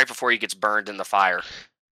time. It's right before he gets burned in the fire.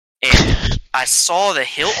 And I saw the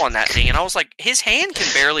hilt on that thing and I was like, his hand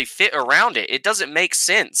can barely fit around it. It doesn't make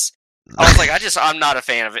sense. I was like, I'm not a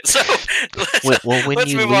fan of it. So Well,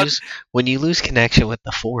 let's move on. when you lose connection with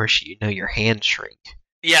the Force, your hands shrink.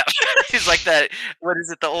 Yeah, he's like that. What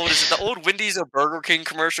is it? The old Wendy's or Burger King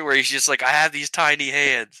commercial where he's just like, I have these tiny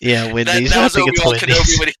hands. Yeah, Wendy's. That I was think it's Obi-Wan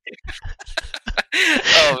Wendy's. Kenobi when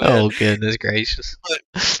oh man. Oh goodness gracious! But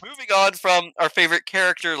moving on from our favorite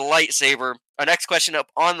character, lightsaber, our next question up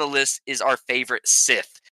on the list is our favorite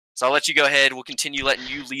Sith. So I'll let you go ahead. We'll continue letting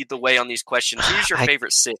you lead the way on these questions. Who's your I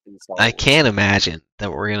favorite Sith in Star I Wars? can't imagine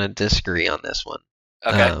that we're gonna disagree on this one.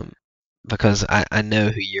 Okay. Because I know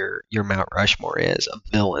who your Mount Rushmore is of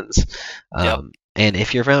villains. Yep. And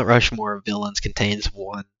if your Mount Rushmore of villains contains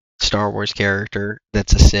one Star Wars character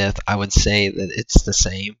that's a Sith, I would say that it's the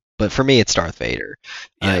same. But for me, it's Darth Vader.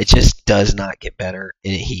 Yeah. It just does not get better.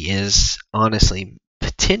 He is honestly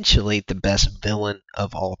potentially the best villain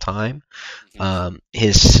of all time. Mhm.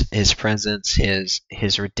 His presence,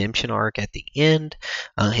 his redemption arc at the end,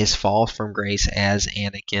 his fall from grace as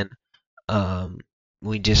Anakin. Um,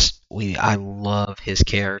 I love his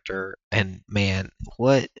character, and man,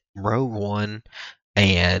 what Rogue One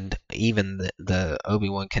and even the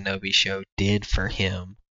Obi-Wan Kenobi show did for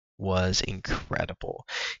him was incredible.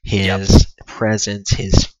 Yep. His presence,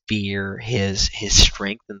 his fear, his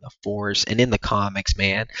strength in the Force, and in the comics,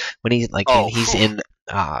 man, when he's like when Oh, he's whew. in,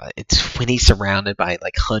 it's when he's surrounded by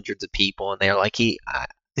like hundreds of people, and they're like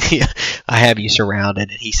I have you surrounded,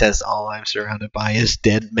 and he says, "All I'm surrounded by is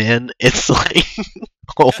dead men." It's like,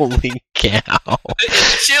 holy cow!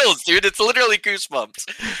 It's chills, dude. It's literally goosebumps.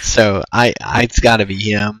 So it's got to be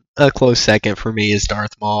him. A close second for me is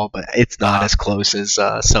Darth Maul, but it's not Uh-huh. as close as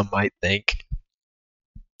some might think.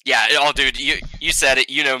 Yeah, oh, dude, you said it.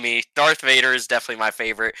 You know me. Darth Vader is definitely my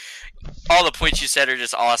favorite. All the points you said are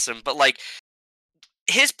just awesome. But like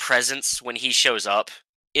his presence when he shows up,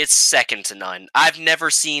 it's second to none. I've never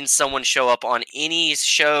seen someone show up on any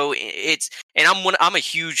show. I'm a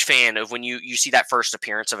huge fan of when you see that first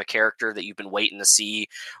appearance of a character that you've been waiting to see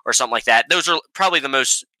or something like that. Those are probably the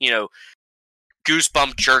most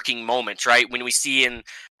goosebump jerking moments, right? When we see in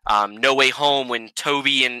No Way Home when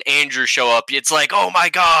Toby and Andrew show up, it's like, oh my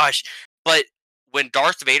gosh. But when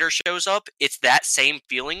Darth Vader shows up, it's that same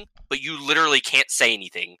feeling, but you literally can't say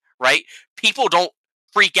anything, right? People don't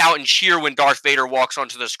freak out and cheer when Darth Vader walks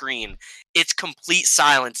onto the screen. It's complete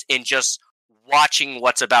silence and just watching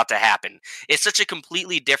what's about to happen. It's such a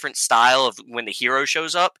completely different style of when the hero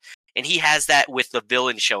shows up, and he has that with the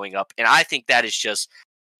villain showing up, and I think that is just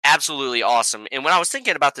absolutely awesome. And when I was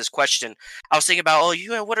thinking about this question, I was thinking about,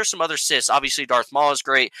 what are some other Siths? Obviously, Darth Maul is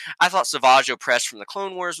great. I thought Savage Opress from the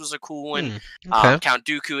Clone Wars was a cool one. Okay. Count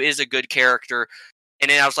Dooku is a good character. And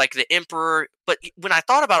then I was like, the Emperor. But when I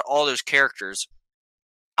thought about all those characters,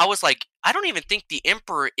 I was like, I don't even think the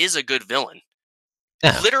Emperor is a good villain.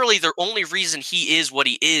 Yeah. Literally, the only reason he is what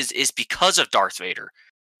he is because of Darth Vader.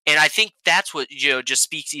 And I think that's what just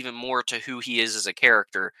speaks even more to who he is as a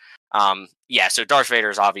character. So Darth Vader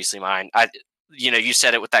is obviously mine. You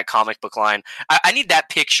said it with that comic book line. I need that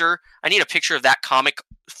picture. I need a picture of that comic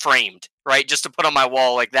framed, right, just to put on my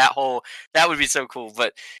wall. Like that would be so cool.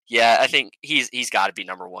 But yeah, I think he's got to be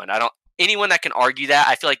number one. I don't anyone that can argue that.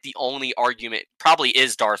 I feel like the only argument probably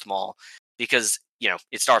is Darth Maul because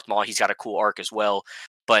it's Darth Maul. He's got a cool arc as well.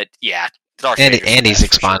 But yeah, Darth Vader's And the he's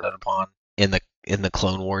best for expanded sure. upon in the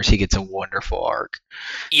Clone Wars. He gets a wonderful arc.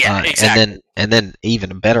 Yeah, exactly. And then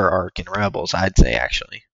even a better arc in Rebels, I'd say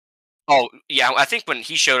actually. Oh, yeah, I think when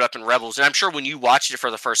he showed up in Rebels, and I'm sure when you watched it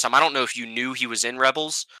for the first time, I don't know if you knew he was in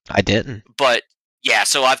Rebels, I didn't. but yeah,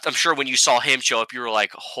 so I'm sure when you saw him show up, you were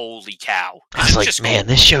like, holy cow. I was like, man,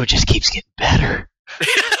 this show just keeps getting better.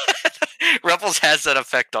 Rebels has that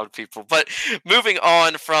effect on people. But moving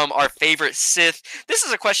on from our favorite Sith, this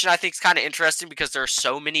is a question I think is kind of interesting because there are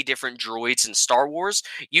so many different droids in Star Wars.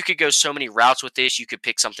 You could go so many routes with this. You could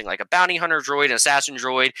pick something like a bounty hunter droid, an assassin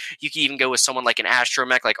droid. You could even go with someone like an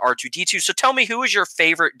astromech like R2-D2. So tell me, who is your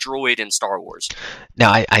favorite droid in Star Wars?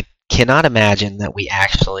 Now, I cannot imagine that we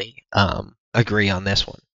actually agree on this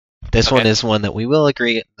one. This Okay. one is one that we will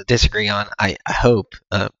disagree on. I hope.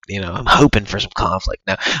 I'm hoping for some conflict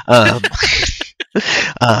now.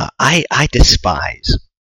 I despise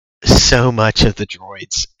so much of the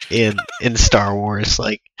droids in Star Wars.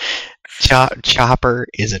 Like Chopper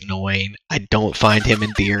is annoying. I don't find him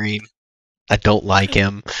endearing. I don't like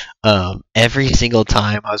him. Every single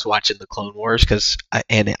time I was watching the Clone Wars,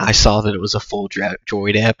 I saw that it was a full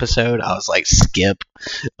droid episode, I was like, skip.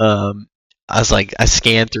 I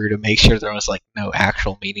scanned through to make sure there was like no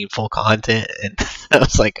actual meaningful content, and I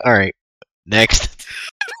was like, all right, next.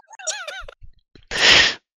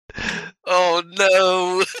 Oh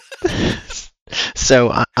no!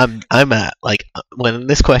 So I'm at like when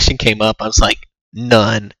this question came up, I was like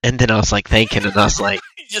none, and then I was like thinking, and I was like,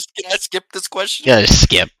 You just can't skip this question. yeah, just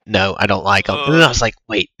skip. No, I don't like them. And then I was like,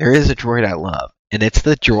 wait, there is a droid I love, and it's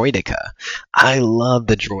the Droideka. I love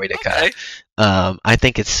the Droideka. Okay. I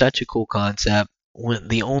think it's such a cool concept. When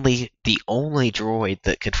the only droid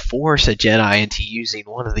that could force a Jedi into using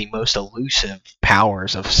one of the most elusive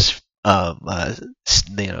powers of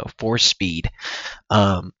force speed.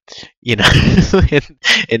 Um, in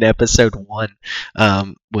episode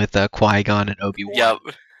 1, with Qui-Gon and Obi-Wan. Yep.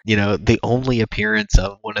 The only appearance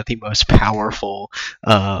of one of the most powerful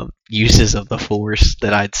uses of the Force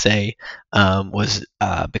that I'd say was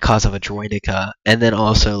because of a droideka. And then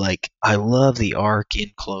also, like, I love the arc in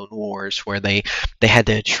Clone Wars where they had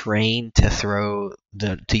to train to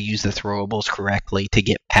use the throwables correctly to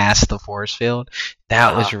get past the force field.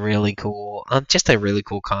 That was really cool. Just a really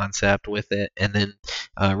cool concept with it, and then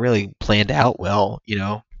really planned out well.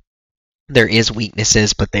 There is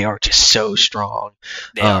weaknesses, but they are just so strong.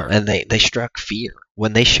 They are. And they struck fear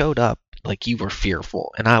when they showed up. Like, you were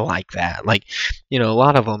fearful, and I like that. Like, a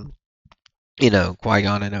lot of them,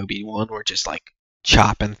 Qui-Gon and Obi-Wan were just like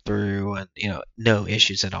chopping through, and no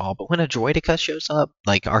issues at all. But when a droideka shows up,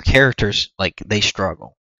 like, our characters, like, they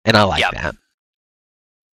struggle, and I like that.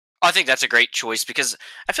 I think that's a great choice because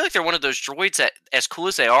I feel like they're one of those droids that, as cool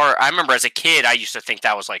as they are, I remember as a kid, I used to think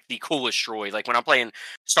that was like the coolest droid. Like when I'm playing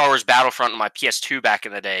Star Wars Battlefront on my PS2 back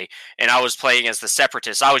in the day, and I was playing as the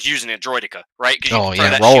Separatists, I was using a droideka, right? Oh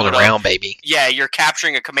yeah, rolling around, baby. Yeah, you're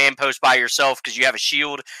capturing a command post by yourself because you have a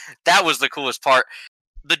shield. That was the coolest part.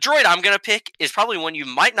 The droid I'm going to pick is probably one you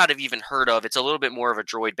might not have even heard of. It's a little bit more of a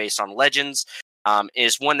droid based on Legends.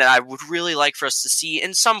 is one that I would really like for us to see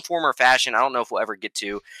in some form or fashion. I don't know if we'll ever get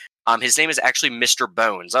to. His name is actually Mr.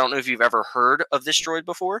 Bones. I don't know if you've ever heard of this droid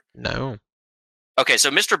before. No. Okay,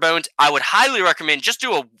 so Mr. Bones, I would highly recommend just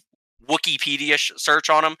do a Wikipedia search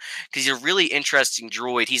on him because he's a really interesting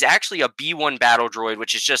droid. He's actually a B1 battle droid,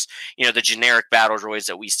 which is just, the generic battle droids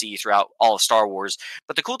that we see throughout all of Star Wars.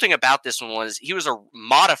 But the cool thing about this one was he was a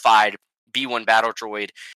modified B1 battle droid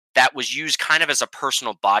that was used kind of as a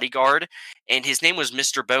personal bodyguard, and his name was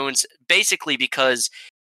Mr. Bones basically because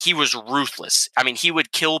he was ruthless. I mean, he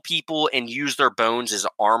would kill people and use their bones as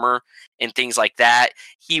armor and things like that.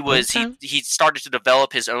 He started to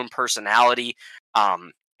develop his own personality.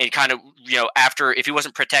 And kind of, after, if he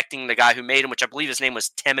wasn't protecting the guy who made him, which I believe his name was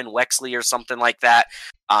Timon Wexley or something like that,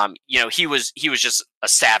 he was just a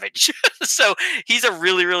savage. So he's a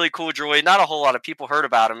really, really cool droid. Not a whole lot of people heard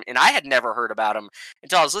about him, and I had never heard about him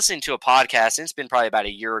until I was listening to a podcast, and it's been probably about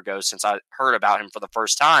a year ago since I heard about him for the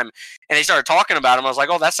first time, and they started talking about him. I was like,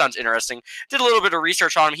 oh, that sounds interesting. Did a little bit of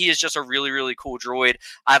research on him. He is just a really, really cool droid.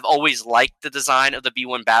 I've always liked the design of the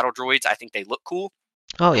B1 battle droids. I think they look cool.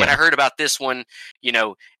 Oh, yeah. When I heard about this one,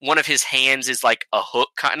 one of his hands is like a hook,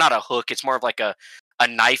 not a hook. It's more of like a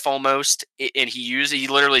knife almost. And he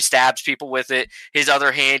literally stabs people with it. His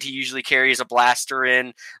other hand, he usually carries a blaster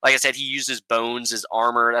in. Like I said, he uses bones as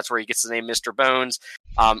armor. That's where he gets the name Mr. Bones.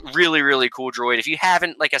 Really, really cool droid. If you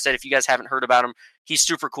guys haven't heard about him, he's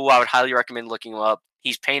super cool. I would highly recommend looking him up.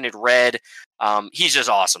 He's painted red. He's just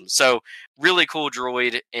awesome. So really cool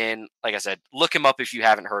droid. And like I said, look him up if you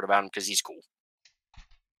haven't heard about him because he's cool.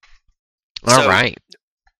 All right.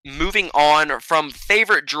 Moving on from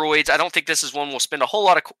favorite droids, I don't think this is one we'll spend a whole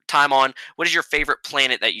lot of time on. What is your favorite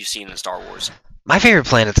planet that you've seen in Star Wars? My favorite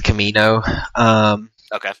planet's Kamino.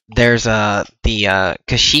 Okay. There's the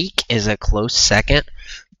Kashyyyk is a close second,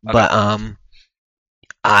 okay. But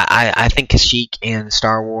I think Kashyyyk in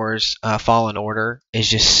Star Wars Fallen Order is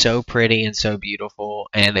just so pretty and so beautiful,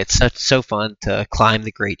 and it's so fun to climb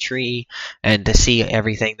the Great Tree and to see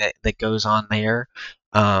everything that goes on there.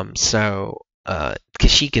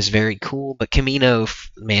 Kashyyyk is very cool, but Kamino,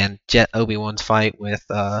 man, Obi-Wan's fight with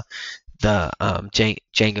the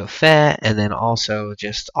Jango Fett, and then also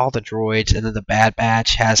just all the droids, and then the Bad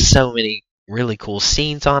Batch has so many really cool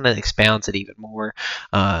scenes on it, expounds it even more,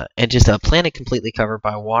 and just a planet completely covered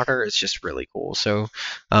by water is just really cool. So,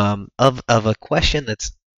 of a question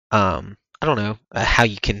that's I don't know how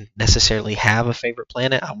you can necessarily have a favorite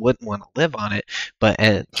planet. I wouldn't want to live on it, but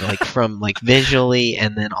from visually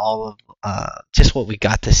and then all of just what we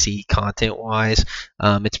got to see content wise,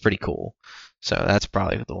 it's pretty cool. So that's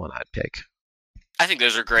probably the one I'd pick. I think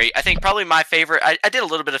those are great. I think probably my favorite, I did a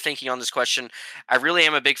little bit of thinking on this question. I really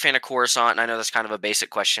am a big fan of Coruscant, and I know that's kind of a basic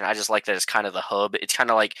question. I just like that it's kind of the hub. It's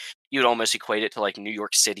kind of like, you would almost equate it to like New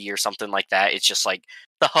York City or something like that. It's just like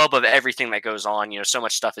the hub of everything that goes on. So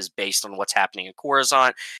much stuff is based on what's happening in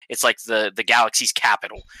Coruscant. It's like the galaxy's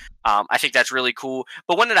capital. I think that's really cool.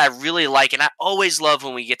 But one that I really like, and I always love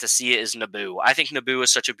when we get to see it, is Naboo. I think Naboo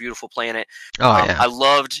is such a beautiful planet. Yeah. I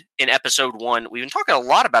loved in Episode 1, we've been talking a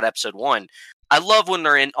lot about Episode 1. I love when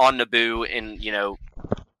they're on Naboo and,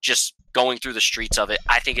 just going through the streets of it.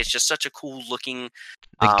 I think it's just such a cool looking...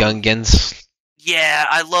 The Gungans. Yeah,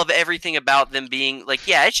 I love everything about them being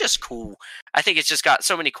it's just cool. I think it's just got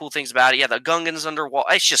so many cool things about it. Yeah, the Gungans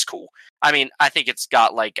underwater, it's just cool. I mean, I think it's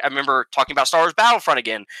got I remember talking about Star Wars Battlefront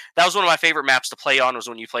again. That was one of my favorite maps to play on, was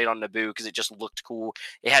when you played on Naboo, because it just looked cool.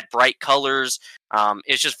 It had bright colors.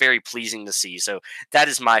 It's just very pleasing to see. So that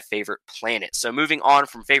is my favorite planet. So moving on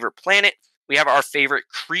from favorite planet, we have our favorite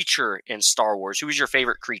creature in Star Wars. Who is your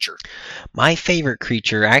favorite creature? My favorite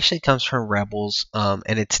creature actually comes from Rebels,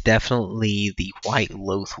 and it's definitely the White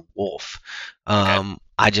Loth Wolf. Okay.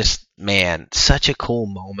 Such a cool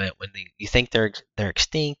moment when you think they're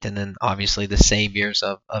extinct, and then obviously the saviors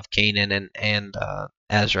of Kanan and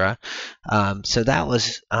Ezra. So that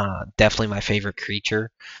was definitely my favorite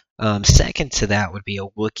creature. Second to that would be a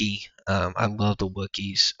Wookiee. I love the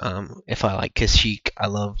Wookiees. If I like Kashyyyk, I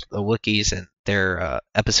love the Wookiees, and their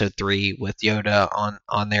Episode 3 with Yoda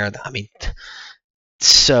on there. I mean,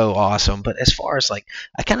 so awesome. But as far as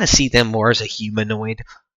I kind of see them more as a humanoid,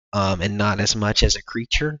 and not as much as a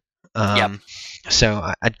creature. Yep.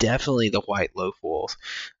 So I definitely the White Loth Wolf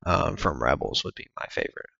from Rebels would be my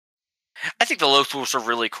favorite. I think the Loth Wolves are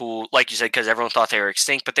really cool, like you said, because everyone thought they were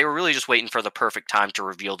extinct, but they were really just waiting for the perfect time to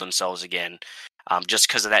reveal themselves again, just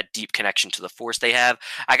because of that deep connection to the Force they have.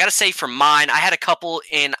 I gotta say, for mine, I had a couple,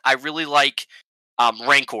 and I really like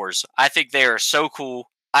Rancors. I think they are so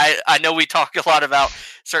cool. I know we talk a lot about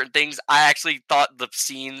certain things. I actually thought the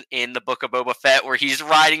scene in the Book of Boba Fett where he's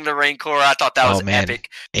riding the Rancor, I thought that Oh was man, epic.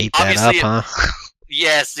 ate that up, Obviously, huh?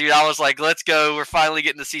 yes, dude. I was like, let's go. We're finally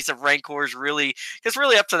getting to see some Rancors. Really, because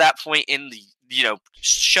really up to that point in the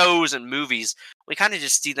shows and movies, we kind of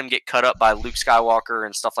just see them get cut up by Luke Skywalker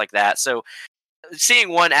and stuff like that. So seeing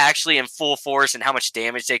one actually in full force and how much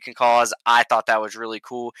damage they can cause, I thought that was really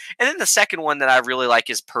cool. And then the second one that I really like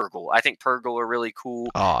is Purgle. I think Purgle are really cool.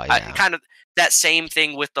 Oh yeah. Kind of that same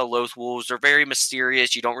thing with the Loth Wolves. They're very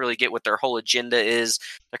mysterious. You don't really get what their whole agenda is.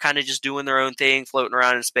 They're kind of just doing their own thing, floating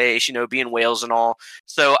around in space, being whales and all.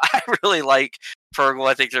 So I really like Purgle.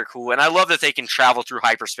 I think they're cool. And I love that they can travel through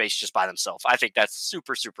hyperspace just by themselves. I think that's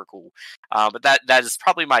super, super cool. But that is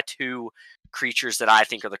probably my two creatures that I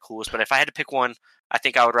think are the coolest. But if I had to pick one, I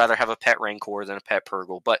think I would rather have a pet Rancor than a pet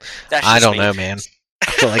Purgle. But that's just I don't me. know, man.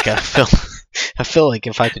 I feel like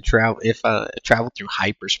if I could travel through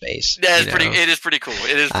hyperspace. Yeah, it is pretty cool.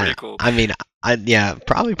 It is pretty cool. I mean, yeah,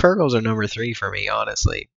 probably Purgles are number 3 for me,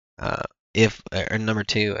 honestly. If or number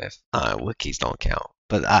 2 if Wookiees don't count.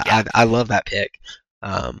 But I love that pick.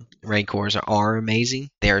 Rancors are amazing.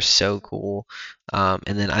 They are so cool. And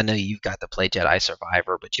then I know you've got to play Jedi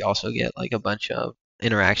Survivor, but you also get like a bunch of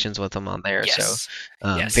interactions with them on there. Yes.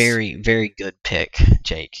 So very, very good pick,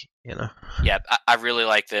 Jake. Yeah, I really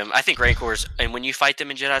like them. I think Rancors, and when you fight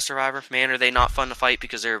them in Jedi Survivor, man, are they not fun to fight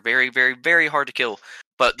because they're very, very, very hard to kill.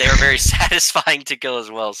 But they are very satisfying to kill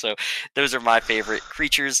as well. So those are my favorite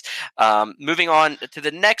creatures. Moving on to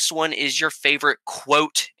the next one is your favorite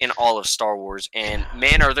quote in all of Star Wars. And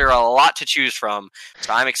man, are there a lot to choose from.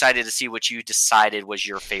 So I'm excited to see what you decided was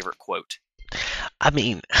your favorite quote. I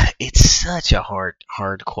mean, it's such a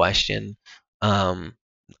hard question.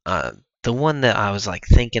 The one that I was like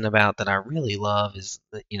thinking about that I really love is,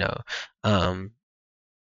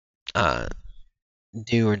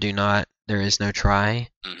 do or do not, there is no try.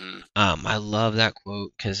 Mm-hmm. I love that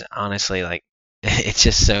quote because honestly, like, it's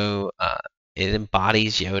just so it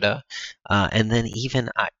embodies Yoda. And then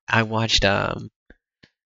even I watched in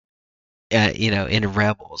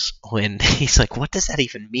Rebels when he's like, "What does that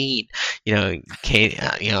even mean?" I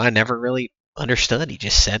never really understood. He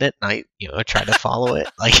just said it, and I tried to follow it.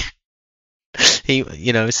 Like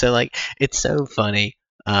so like it's so funny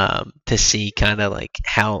to see kind of like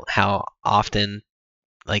how often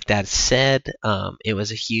like that's said. It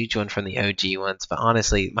was a huge one from the OG ones, but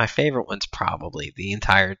honestly, my favorite one's probably the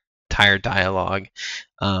entire dialogue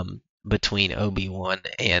between Obi-Wan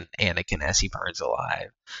and Anakin as he burns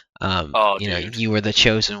alive. You were the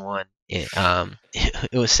chosen one. It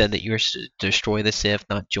was said that you were to destroy the Sith,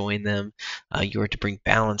 not join them. You were to bring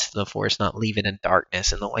balance to the Force, not leave it in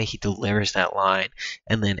darkness. And the way he delivers that line,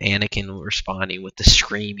 and then Anakin responding with the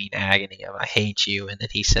screaming agony of "I hate you," and then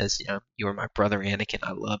he says, "You were my brother, Anakin.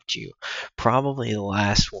 I loved you." Probably the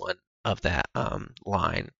last one of that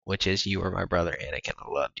line, which is "You were my brother, Anakin. I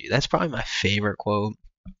loved you." That's probably my favorite quote.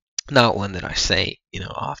 Not one that I say,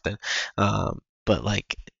 often. But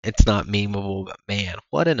like it's not memeable, but man,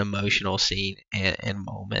 what an emotional scene and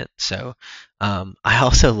moment. So I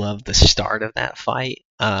also love the start of that fight.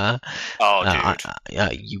 You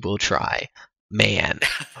will try. Man,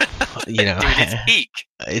 dude, it's peak.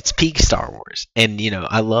 It's peak Star Wars. And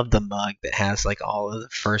I love the mug that has like all of the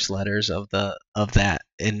first letters of that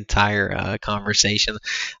entire conversation.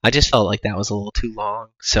 I just felt like that was a little too long,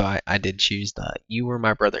 so I did choose the "You were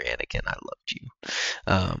my brother, Anakin. I loved you."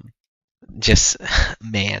 Just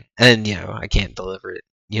man, and I can't deliver it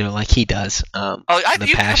like he does. Come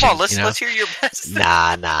on, let's hear your best.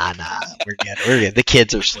 Nah, we're good. The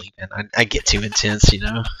kids are sleeping. I get too intense.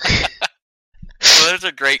 Well, those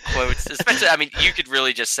are great quotes, especially. I mean, you could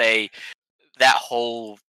really just say that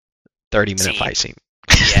whole 30-minute fight scene.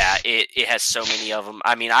 Yeah, it has so many of them.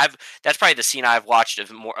 I mean, that's probably the scene I've watched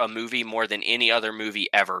of a movie more than any other movie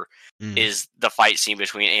ever. Is the fight scene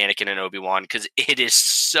between Anakin and Obi-Wan, because it is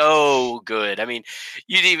so good. I mean,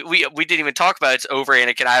 we didn't even talk about it's over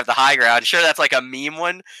Anakin, I have the high ground. Sure, that's like a meme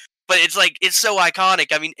one, but it's like it's so iconic.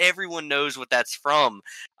 I mean, everyone knows what that's from.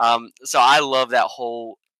 So I love that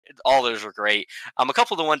whole. All those were great. A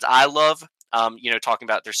couple of the ones I love. Talking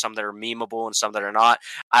about there's some that are memeable and some that are not.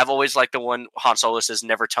 I've always liked the one Han Solo says,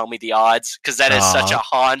 "Never tell me the odds," because that is such a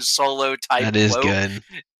Han Solo type. That is good.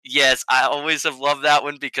 Yes, I always have loved that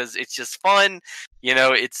one because it's just fun.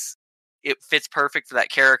 It fits perfect for that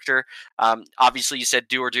character. Obviously, you said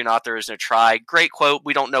 "do or do not." There is no try. Great quote.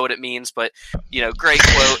 We don't know what it means, but great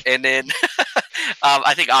quote. And then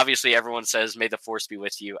I think obviously everyone says "May the Force be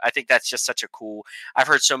with you." I think that's just such a cool. I've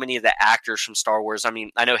heard so many of the actors from Star Wars. I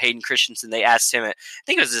mean, I know Hayden Christensen. They asked him at, I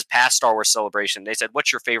think it was his past Star Wars Celebration. They said,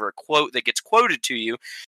 "What's your favorite quote that gets quoted to you?"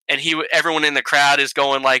 And everyone in the crowd is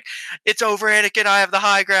going like, "It's over, Anakin. I have the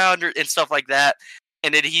high ground," and stuff like that.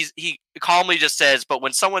 And then he calmly just says, "But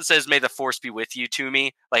when someone says 'May the Force be with you' to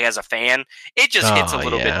me, like as a fan, it just hits a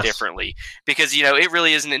little bit differently because it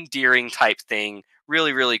really is an endearing type thing.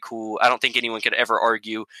 Really, really cool. I don't think anyone could ever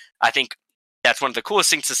argue. I think that's one of the coolest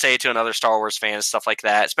things to say to another Star Wars fan, stuff like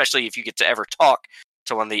that, especially if you get to ever talk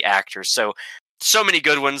to one of the actors. So many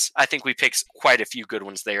good ones. I think we picked quite a few good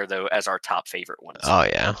ones there, though, as our top favorite ones. Oh,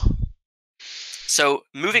 yeah. So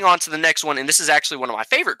moving on to the next one, and this is actually one of my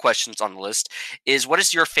favorite questions on the list, is what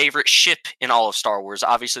is your favorite ship in all of Star Wars?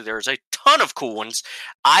 Obviously, there's a ton of cool ones.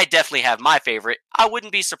 I definitely have my favorite. I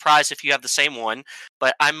wouldn't be surprised if you have the same one,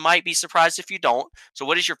 but I might be surprised if you don't. So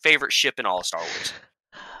what is your favorite ship in all of Star Wars?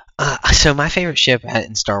 So my favorite ship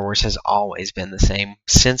in Star Wars has always been the same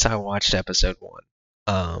since I watched Episode 1.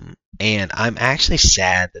 And I'm actually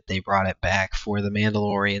sad that they brought it back for the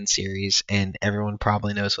Mandalorian series, and everyone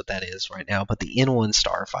probably knows what that is right now. But the N1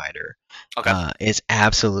 Starfighter is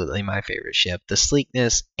absolutely my favorite ship. The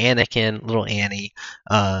sleekness, Anakin, little Annie,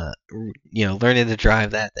 learning to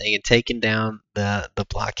drive that thing and taking down the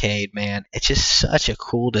blockade, man. It's just such a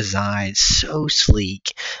cool design, so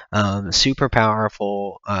sleek, super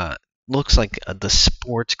powerful. Looks like the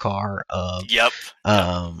sports car of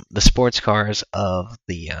the sports cars of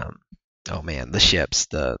the the ships,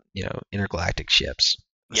 the intergalactic ships.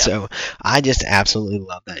 Yep. So I just absolutely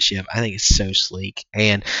love that ship. I think it's so sleek,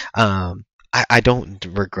 and I don't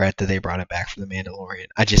regret that they brought it back for the Mandalorian.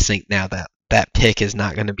 I just think now that pick is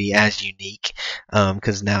not going to be as unique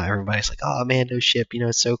because now everybody's like, oh, Mando ship,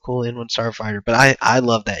 it's so cool, N1 Starfighter. But I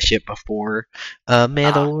love that ship before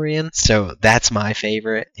Mandalorian, so that's my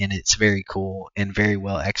favorite, and it's very cool and very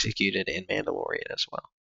well executed in Mandalorian as well.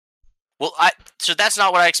 Well, so that's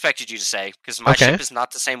not what I expected you to say because my ship is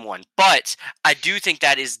not the same one, but I do think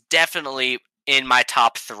that is definitely in my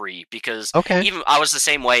top 3 because even I was the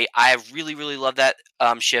same way. I really, really love that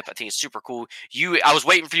ship. I think it's super cool. I was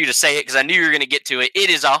waiting for you to say it because I knew you were going to get to it.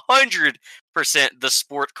 It is 100% the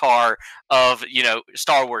sport car of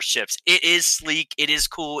Star Wars ships. It is sleek. It is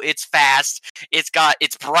cool. It's fast. It's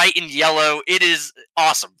bright and yellow. It is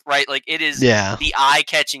awesome, right? Like it is the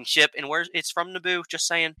eye-catching ship, and where it's from Naboo. Just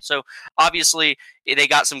saying. So obviously they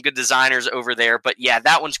got some good designers over there, but yeah,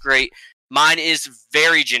 that one's great. Mine is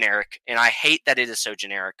very generic, and I hate that it is so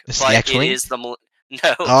generic. But it is the no.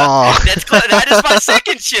 That is my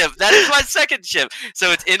second ship. That is my second ship.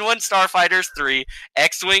 So it's N1 Starfighters 3.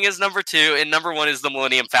 X-wing is number 2, and number 1 is the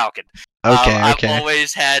Millennium Falcon. I've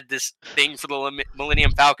always had this thing for the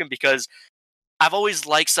Millennium Falcon because I've always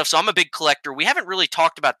liked stuff. So I'm a big collector. We haven't really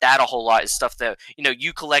talked about that a whole lot. Is stuff that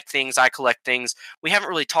you collect things, I collect things. We haven't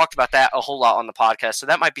really talked about that a whole lot on the podcast. So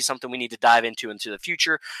that might be something we need to dive into the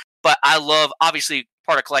future. But I love, obviously,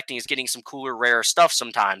 part of collecting is getting some cooler, rare stuff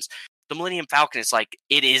sometimes. The Millennium Falcon is like,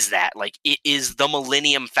 it is that. Like, it is the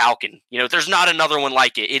Millennium Falcon. There's not another one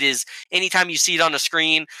like it. It is, anytime you see it on the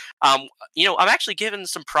screen, I'm actually giving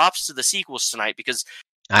some props to the sequels tonight because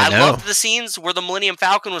I loved the scenes where the Millennium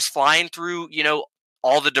Falcon was flying through,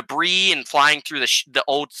 all the debris and flying through the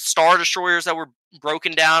old Star Destroyers that were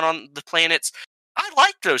broken down on the planets. I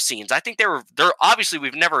like those scenes. I think they're obviously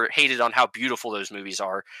we've never hated on how beautiful those movies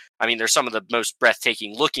are. I mean, they're some of the most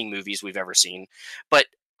breathtaking looking movies we've ever seen. But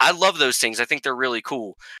I love those things. I think they're really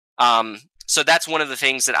cool. So that's one of the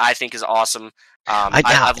things that I think is awesome. I've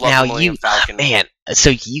loved the Millennium Falcon. Man, so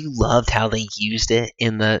you loved how they used it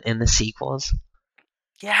in the sequels?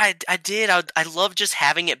 Yeah, I did. I love just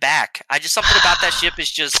having it back. Something about that ship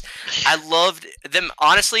is just, I loved them.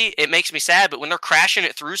 Honestly, it makes me sad, but when they're crashing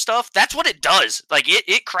it through stuff, that's what it does. Like,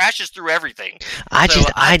 it crashes through everything.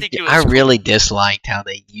 I really disliked how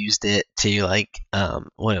they used it to, like,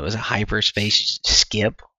 when it was a hyperspace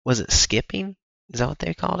skip. Was it skipping? Is that what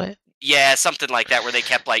they called it? Yeah, something like that, where they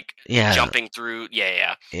kept, like, jumping through.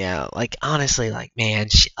 Yeah. Yeah, like, honestly, like, man,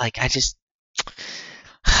 I just...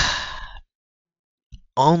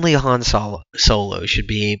 Only Han Solo should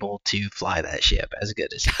be able to fly that ship as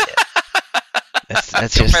good as he did.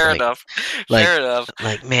 That's just fair enough. Fair enough.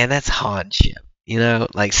 Like, man, that's Han's ship.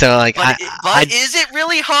 But is it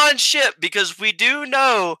really Han's ship? Because we do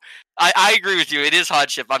know. I agree with you. It is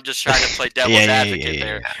Han's ship. I'm just trying to play devil's advocate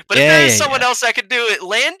there. But if there is someone else that could do it,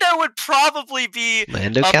 Lando would probably be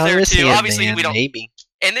Lando up Calrissian, there too. Obviously, man, we don't. Maybe.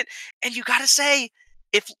 And you got to say,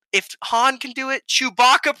 if Han can do it,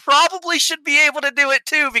 Chewbacca probably should be able to do it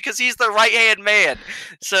too because he's the right-hand man.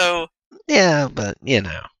 So yeah, but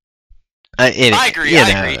I agree. I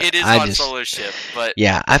agree. It is Han Solo's ship, but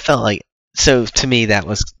yeah, I felt like so to me that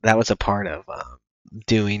was a part of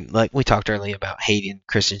doing like we talked earlier about Hayden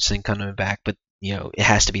Christensen coming back, but it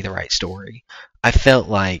has to be the right story. I felt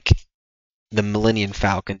like the Millennium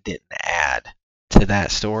Falcon didn't add to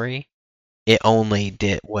that story. It only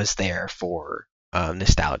was there for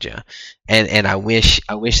nostalgia, and I wish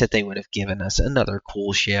that they would have given us another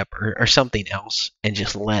cool ship or something else, and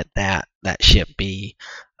just let that ship be.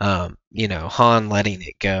 Han letting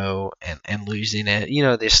it go and losing it.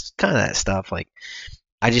 This kind of that stuff. Like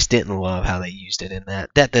I just didn't love how they used it in that.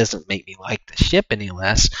 That doesn't make me like the ship any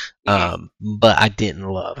less. But I didn't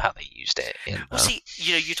love how they used it. Well, see,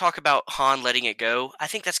 you talk about Han letting it go. I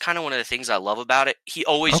think that's kind of one of the things I love about it. He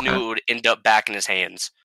always knew it would end up back in his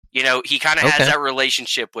hands. He kind of has that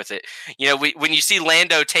relationship with it. When you see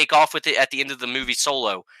Lando take off with it at the end of the movie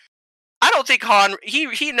Solo, I don't think Han,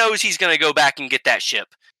 he knows he's going to go back and get that ship.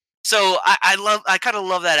 So I kind of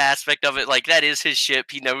love that aspect of it. Like, that is his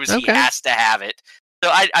ship. He knows he has to have it.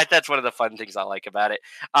 So I that's one of the fun things I like about it.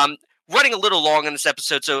 Running a little long in this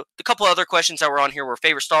episode, so the couple other questions that were on here were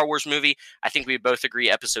favorite Star Wars movie. I think we both agree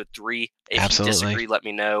Episode 3. If Absolutely. you disagree, let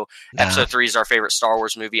me know. Nah. Episode 3 is our favorite Star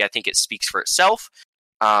Wars movie. I think it speaks for itself.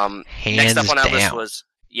 Next up on that list was...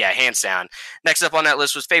 Yeah, hands down. Next up on that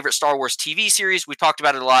list was favorite Star Wars TV series. We talked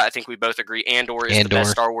about it a lot. I think we both agree Andor is the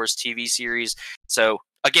best Star Wars TV series. So,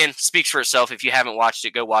 again, speaks for itself. If you haven't watched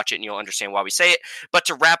it, go watch it and you'll understand why we say it. But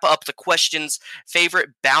to wrap up the questions,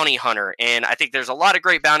 favorite bounty hunter. And I think there's a lot of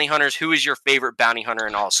great bounty hunters. Who is your favorite bounty hunter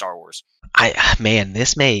in all Star Wars?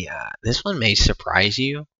 This one may surprise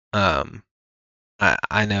you. I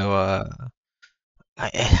know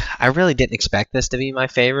I really didn't expect this to be my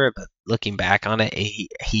favorite, but looking back on it, he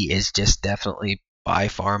is just definitely by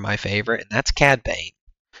far my favorite, and that's Cad Bane.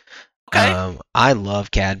 Okay. I love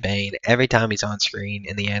Cad Bane. Every time he's on screen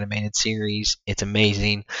in the animated series, it's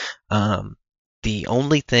amazing. The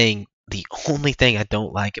only thing I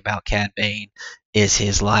don't like about Cad Bane is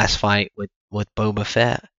his last fight with Boba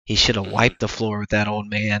Fett. He should have wiped the floor with that old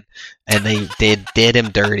man, and they did him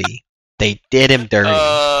dirty. They did him dirty.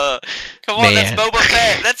 Come on, man. That's Boba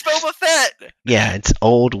Fett. That's Boba Fett. Yeah, it's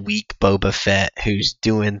old, weak Boba Fett who's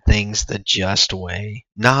doing things the just way.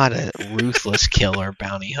 Not a ruthless killer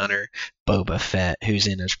bounty hunter Boba Fett who's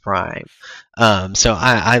in his prime. So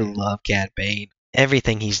I love Cad Bane.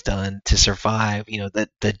 Everything he's done to survive, the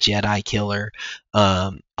Jedi killer,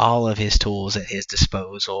 all of his tools at his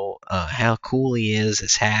disposal, how cool he is,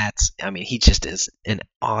 his hats. I mean, he just is an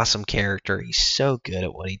awesome character. He's so good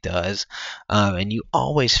at what he does, and you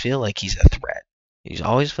always feel like he's a threat. You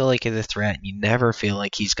always feel like he's a threat, and you never feel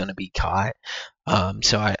like he's going to be caught.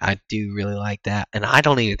 So I do really like that, and I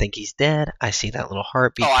don't even think he's dead. I see that little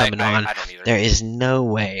heartbeat coming on. I don't either. There is no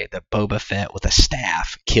way that Boba Fett with a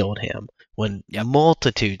staff killed him when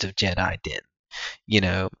multitudes of Jedi did.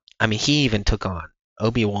 I mean, he even took on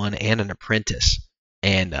Obi-Wan and an apprentice,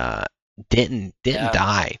 and didn't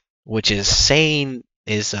die, which is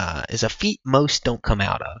a feat most don't come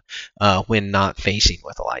out of when not facing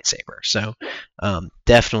with a lightsaber. So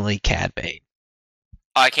definitely Cad Bane.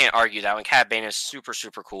 I can't argue that one. Cad Bane is super,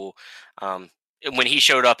 super cool. When he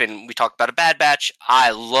showed up and we talked about a Bad Batch, I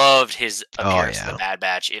loved his appearance in the Bad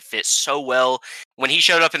Batch. It fits so well. When he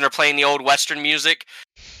showed up and they're playing the old Western music,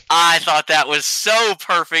 I thought that was so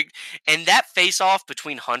perfect. And that face-off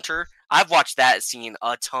between Hunter, I've watched that scene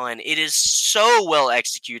a ton. It is so well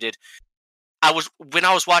executed. When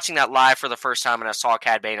I was watching that live for the first time and I saw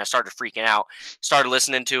Cad Bane, I started freaking out. Started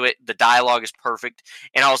listening to it. The dialogue is perfect.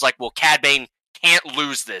 And I was like, well, Cad Bane can't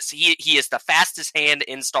lose this. He is the fastest hand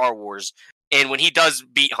in Star Wars. And when he does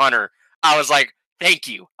beat Hunter, I was like, thank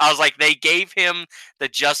you. I was like, they gave him the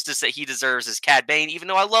justice that he deserves as Cad Bane, even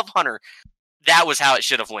though I love Hunter. That was how it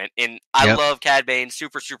should have went. And I love Cad Bane.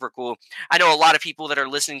 Super, super cool. I know a lot of people that are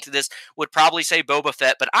listening to this would probably say Boba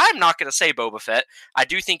Fett, but I'm not going to say Boba Fett. I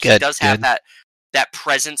do think he does have that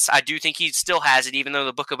presence. I do think he still has it, even though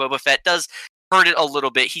the Book of Boba Fett does hurt it a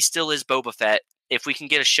little bit. He still is Boba Fett. If we can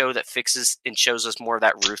get a show that fixes and shows us more of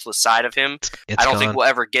that ruthless side of him, I don't think we'll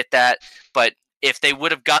ever get that. But if they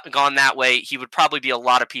would have gone that way, he would probably be a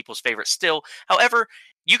lot of people's favorite still. However,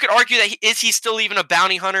 you could argue that is he still even a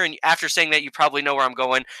bounty hunter? And after saying that, you probably know where I'm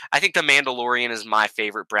going. I think the Mandalorian is my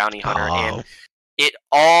favorite bounty hunter. And it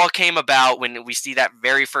all came about when we see that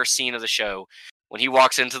very first scene of the show. When he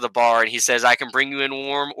walks into the bar and he says, I can bring you in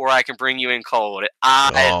warm or I can bring you in cold.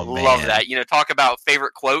 I love that. Talk about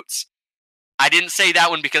favorite quotes. I didn't say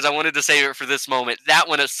that one because I wanted to save it for this moment. That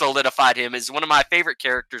one has solidified him as one of my favorite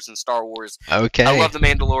characters in Star Wars. Okay. I love The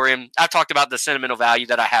Mandalorian. I've talked about the sentimental value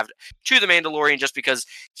that I have to The Mandalorian just because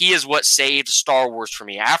he is what saved Star Wars for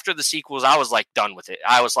me. After the sequels, I was like done with it.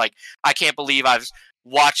 I was like, I can't believe I've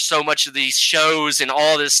watched so much of these shows and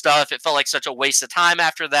all this stuff. It felt like such a waste of time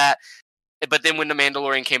after that. But then when The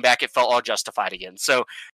Mandalorian came back, it felt all justified again. So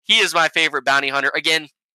he is my favorite bounty hunter. Again,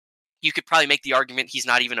 you could probably make the argument he's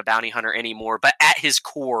not even a bounty hunter anymore, but at his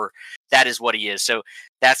core, that is what he is. So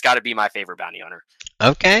that's got to be my favorite bounty hunter.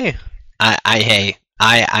 Okay.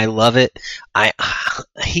 I love it.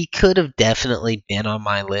 He could have definitely been on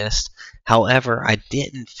my list. However, I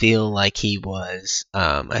didn't feel like he was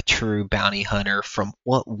a true bounty hunter from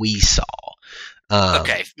what we saw.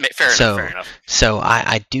 Okay, fair enough. So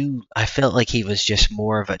I felt like he was just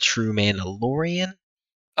more of a true Mandalorian.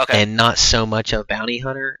 Okay. And not so much a bounty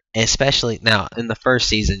hunter, especially now in the first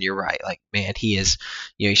season. You're right, like man, he is,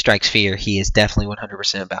 he strikes fear. He is definitely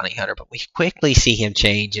 100% a bounty hunter, but we quickly see him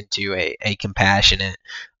change into a compassionate,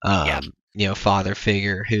 father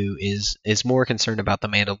figure who is more concerned about the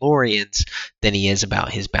Mandalorians than he is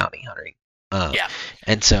about his bounty hunting.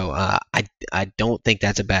 And so I don't think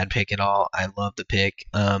that's a bad pick at all. I love the pick.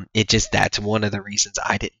 That's one of the reasons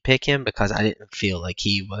I didn't pick him, because I didn't feel like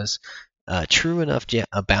he was true enough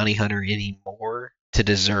a bounty hunter anymore to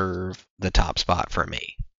deserve the top spot for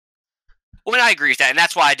me. Well, I agree with that, and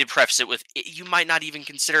that's why I did preface it with you might not even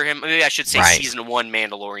consider him. Maybe I should say season 1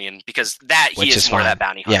 Mandalorian, because he is more of that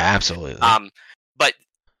bounty hunter. Yeah, absolutely. But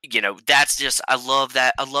that's just, I love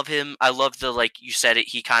that. I love him. I love the, like you said it.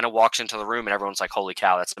 He kind of walks into the room and everyone's like, "Holy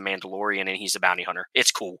cow, that's the Mandalorian," and he's a bounty hunter.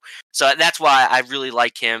 It's cool. So that's why I really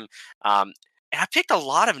like him. And I picked a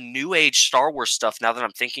lot of new age Star Wars stuff now that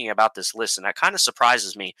I'm thinking about this list, and that kind of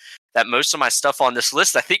surprises me that most of my stuff on this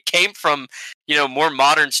list I think came from more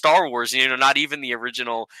modern Star Wars. Not even the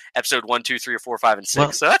original Episode 1, 2, 3, or 4, 5, and 6.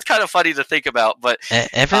 Well, so that's kind of funny to think about. But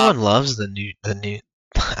everyone loves the new.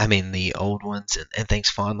 I mean, the old ones and thinks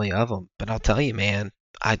fondly of them. But I'll tell you, man,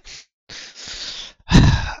 I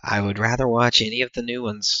would rather watch any of the new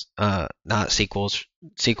ones, not sequels.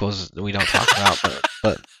 Sequels we don't talk about,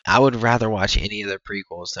 but I would rather watch any of the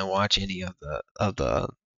prequels than watch any of the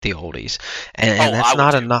oldies. And that's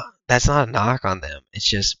not a knock. That's not a knock on them. It's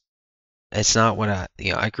just it's not what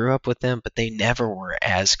I grew up with them, but they never were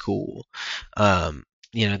as cool.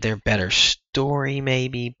 They're better story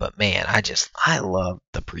maybe, but man, I love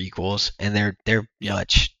the prequels, and they're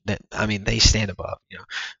much that they stand above.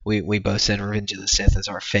 We both said Revenge of the Sith is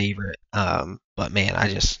our favorite, but man,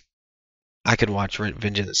 I could watch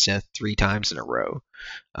Revenge of the Sith 3 times in a row,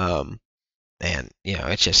 and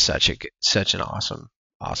it's just such an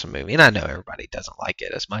awesome movie. And I know everybody doesn't like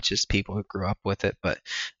it as much as people who grew up with it, but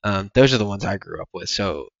those are the ones I grew up with.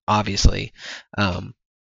 So obviously,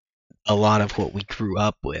 a lot of what we grew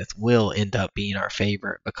up with will end up being our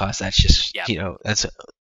favorite, because that's just that's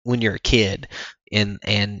when you're a kid and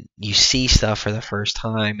you see stuff for the first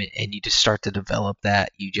time, and you just start to develop that,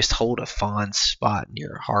 you just hold a fond spot in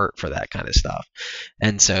your heart for that kind of stuff.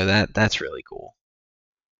 And so that's really cool.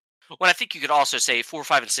 Well, I think you could also say 4,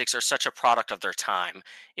 5, and 6 are such a product of their time.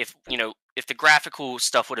 If the graphical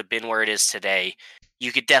stuff would have been where it is today,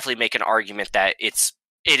 you could definitely make an argument that it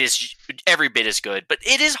is every bit as good, but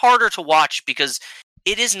it is harder to watch because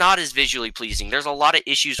it is not as visually pleasing. There's a lot of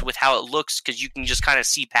issues with how it looks, because you can just kind of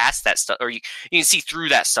see past that stuff, or you can see through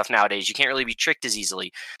that stuff nowadays. You can't really be tricked as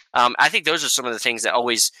easily. I think those are some of the things that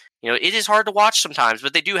always, it is hard to watch sometimes,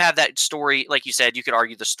 but they do have that story. Like you said, you could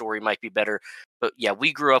argue the story might be better, but yeah,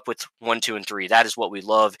 we grew up with 1, 2, and 3. That is what we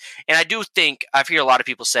love. And I do think, I've heard a lot of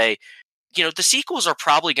people say, the sequels are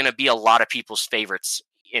probably going to be a lot of people's favorites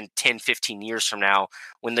in 10, 15 years from now,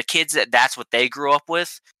 when the kids that's what they grew up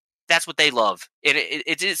with, that's what they love. And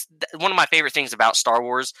it is one of my favorite things about Star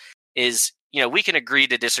Wars is, we can agree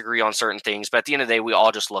to disagree on certain things, but at the end of the day, we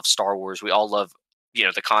all just love Star Wars. We all love,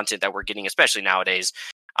 the content that we're getting, especially nowadays.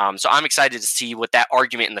 So I'm excited to see what that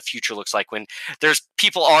argument in the future looks like when there's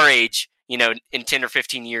people our age, in 10 or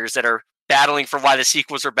 15 years that are battling for why the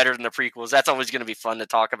sequels are better than the prequels. That's always going to be fun to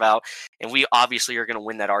talk about, and we obviously are going to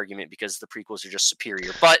win that argument because the prequels are just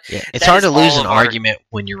superior. But it's hard to lose an argument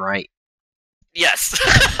when you're right. Yes.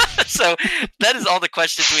 So that is all the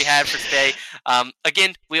questions we had for today.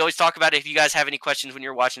 Again, we always talk about it. If you guys have any questions when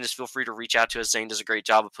you're watching this, feel free to reach out to us. Zane does a great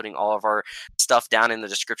job of putting all of our stuff down in the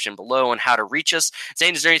description below on how to reach us.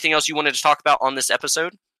 Zane, is there anything else you wanted to talk about on this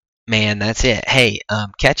episode? Man, that's it. Hey,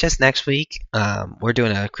 catch us next week. We're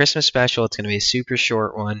doing a Christmas special. It's going to be a super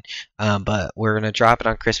short one, but we're going to drop it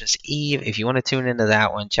on Christmas Eve. If you want to tune into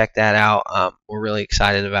that one, check that out. We're really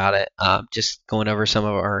excited about it. Just going over some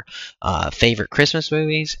of our favorite Christmas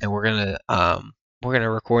movies, and we're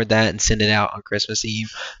gonna record that and send it out on Christmas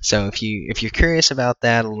Eve. So if you're curious about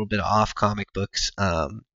that, a little bit of off comic books,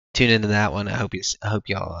 tune into that one. I hope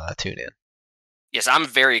y'all tune in. Yes, I'm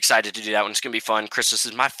very excited to do that one. It's going to be fun. Christmas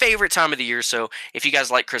is my favorite time of the year, so if you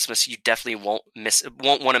guys like Christmas, you definitely won't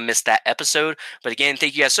want to miss that episode. But again,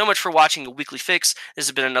 thank you guys so much for watching the Weekly Fix. This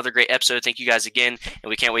has been another great episode. Thank you guys again, and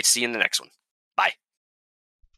we can't wait to see you in the next one. Bye.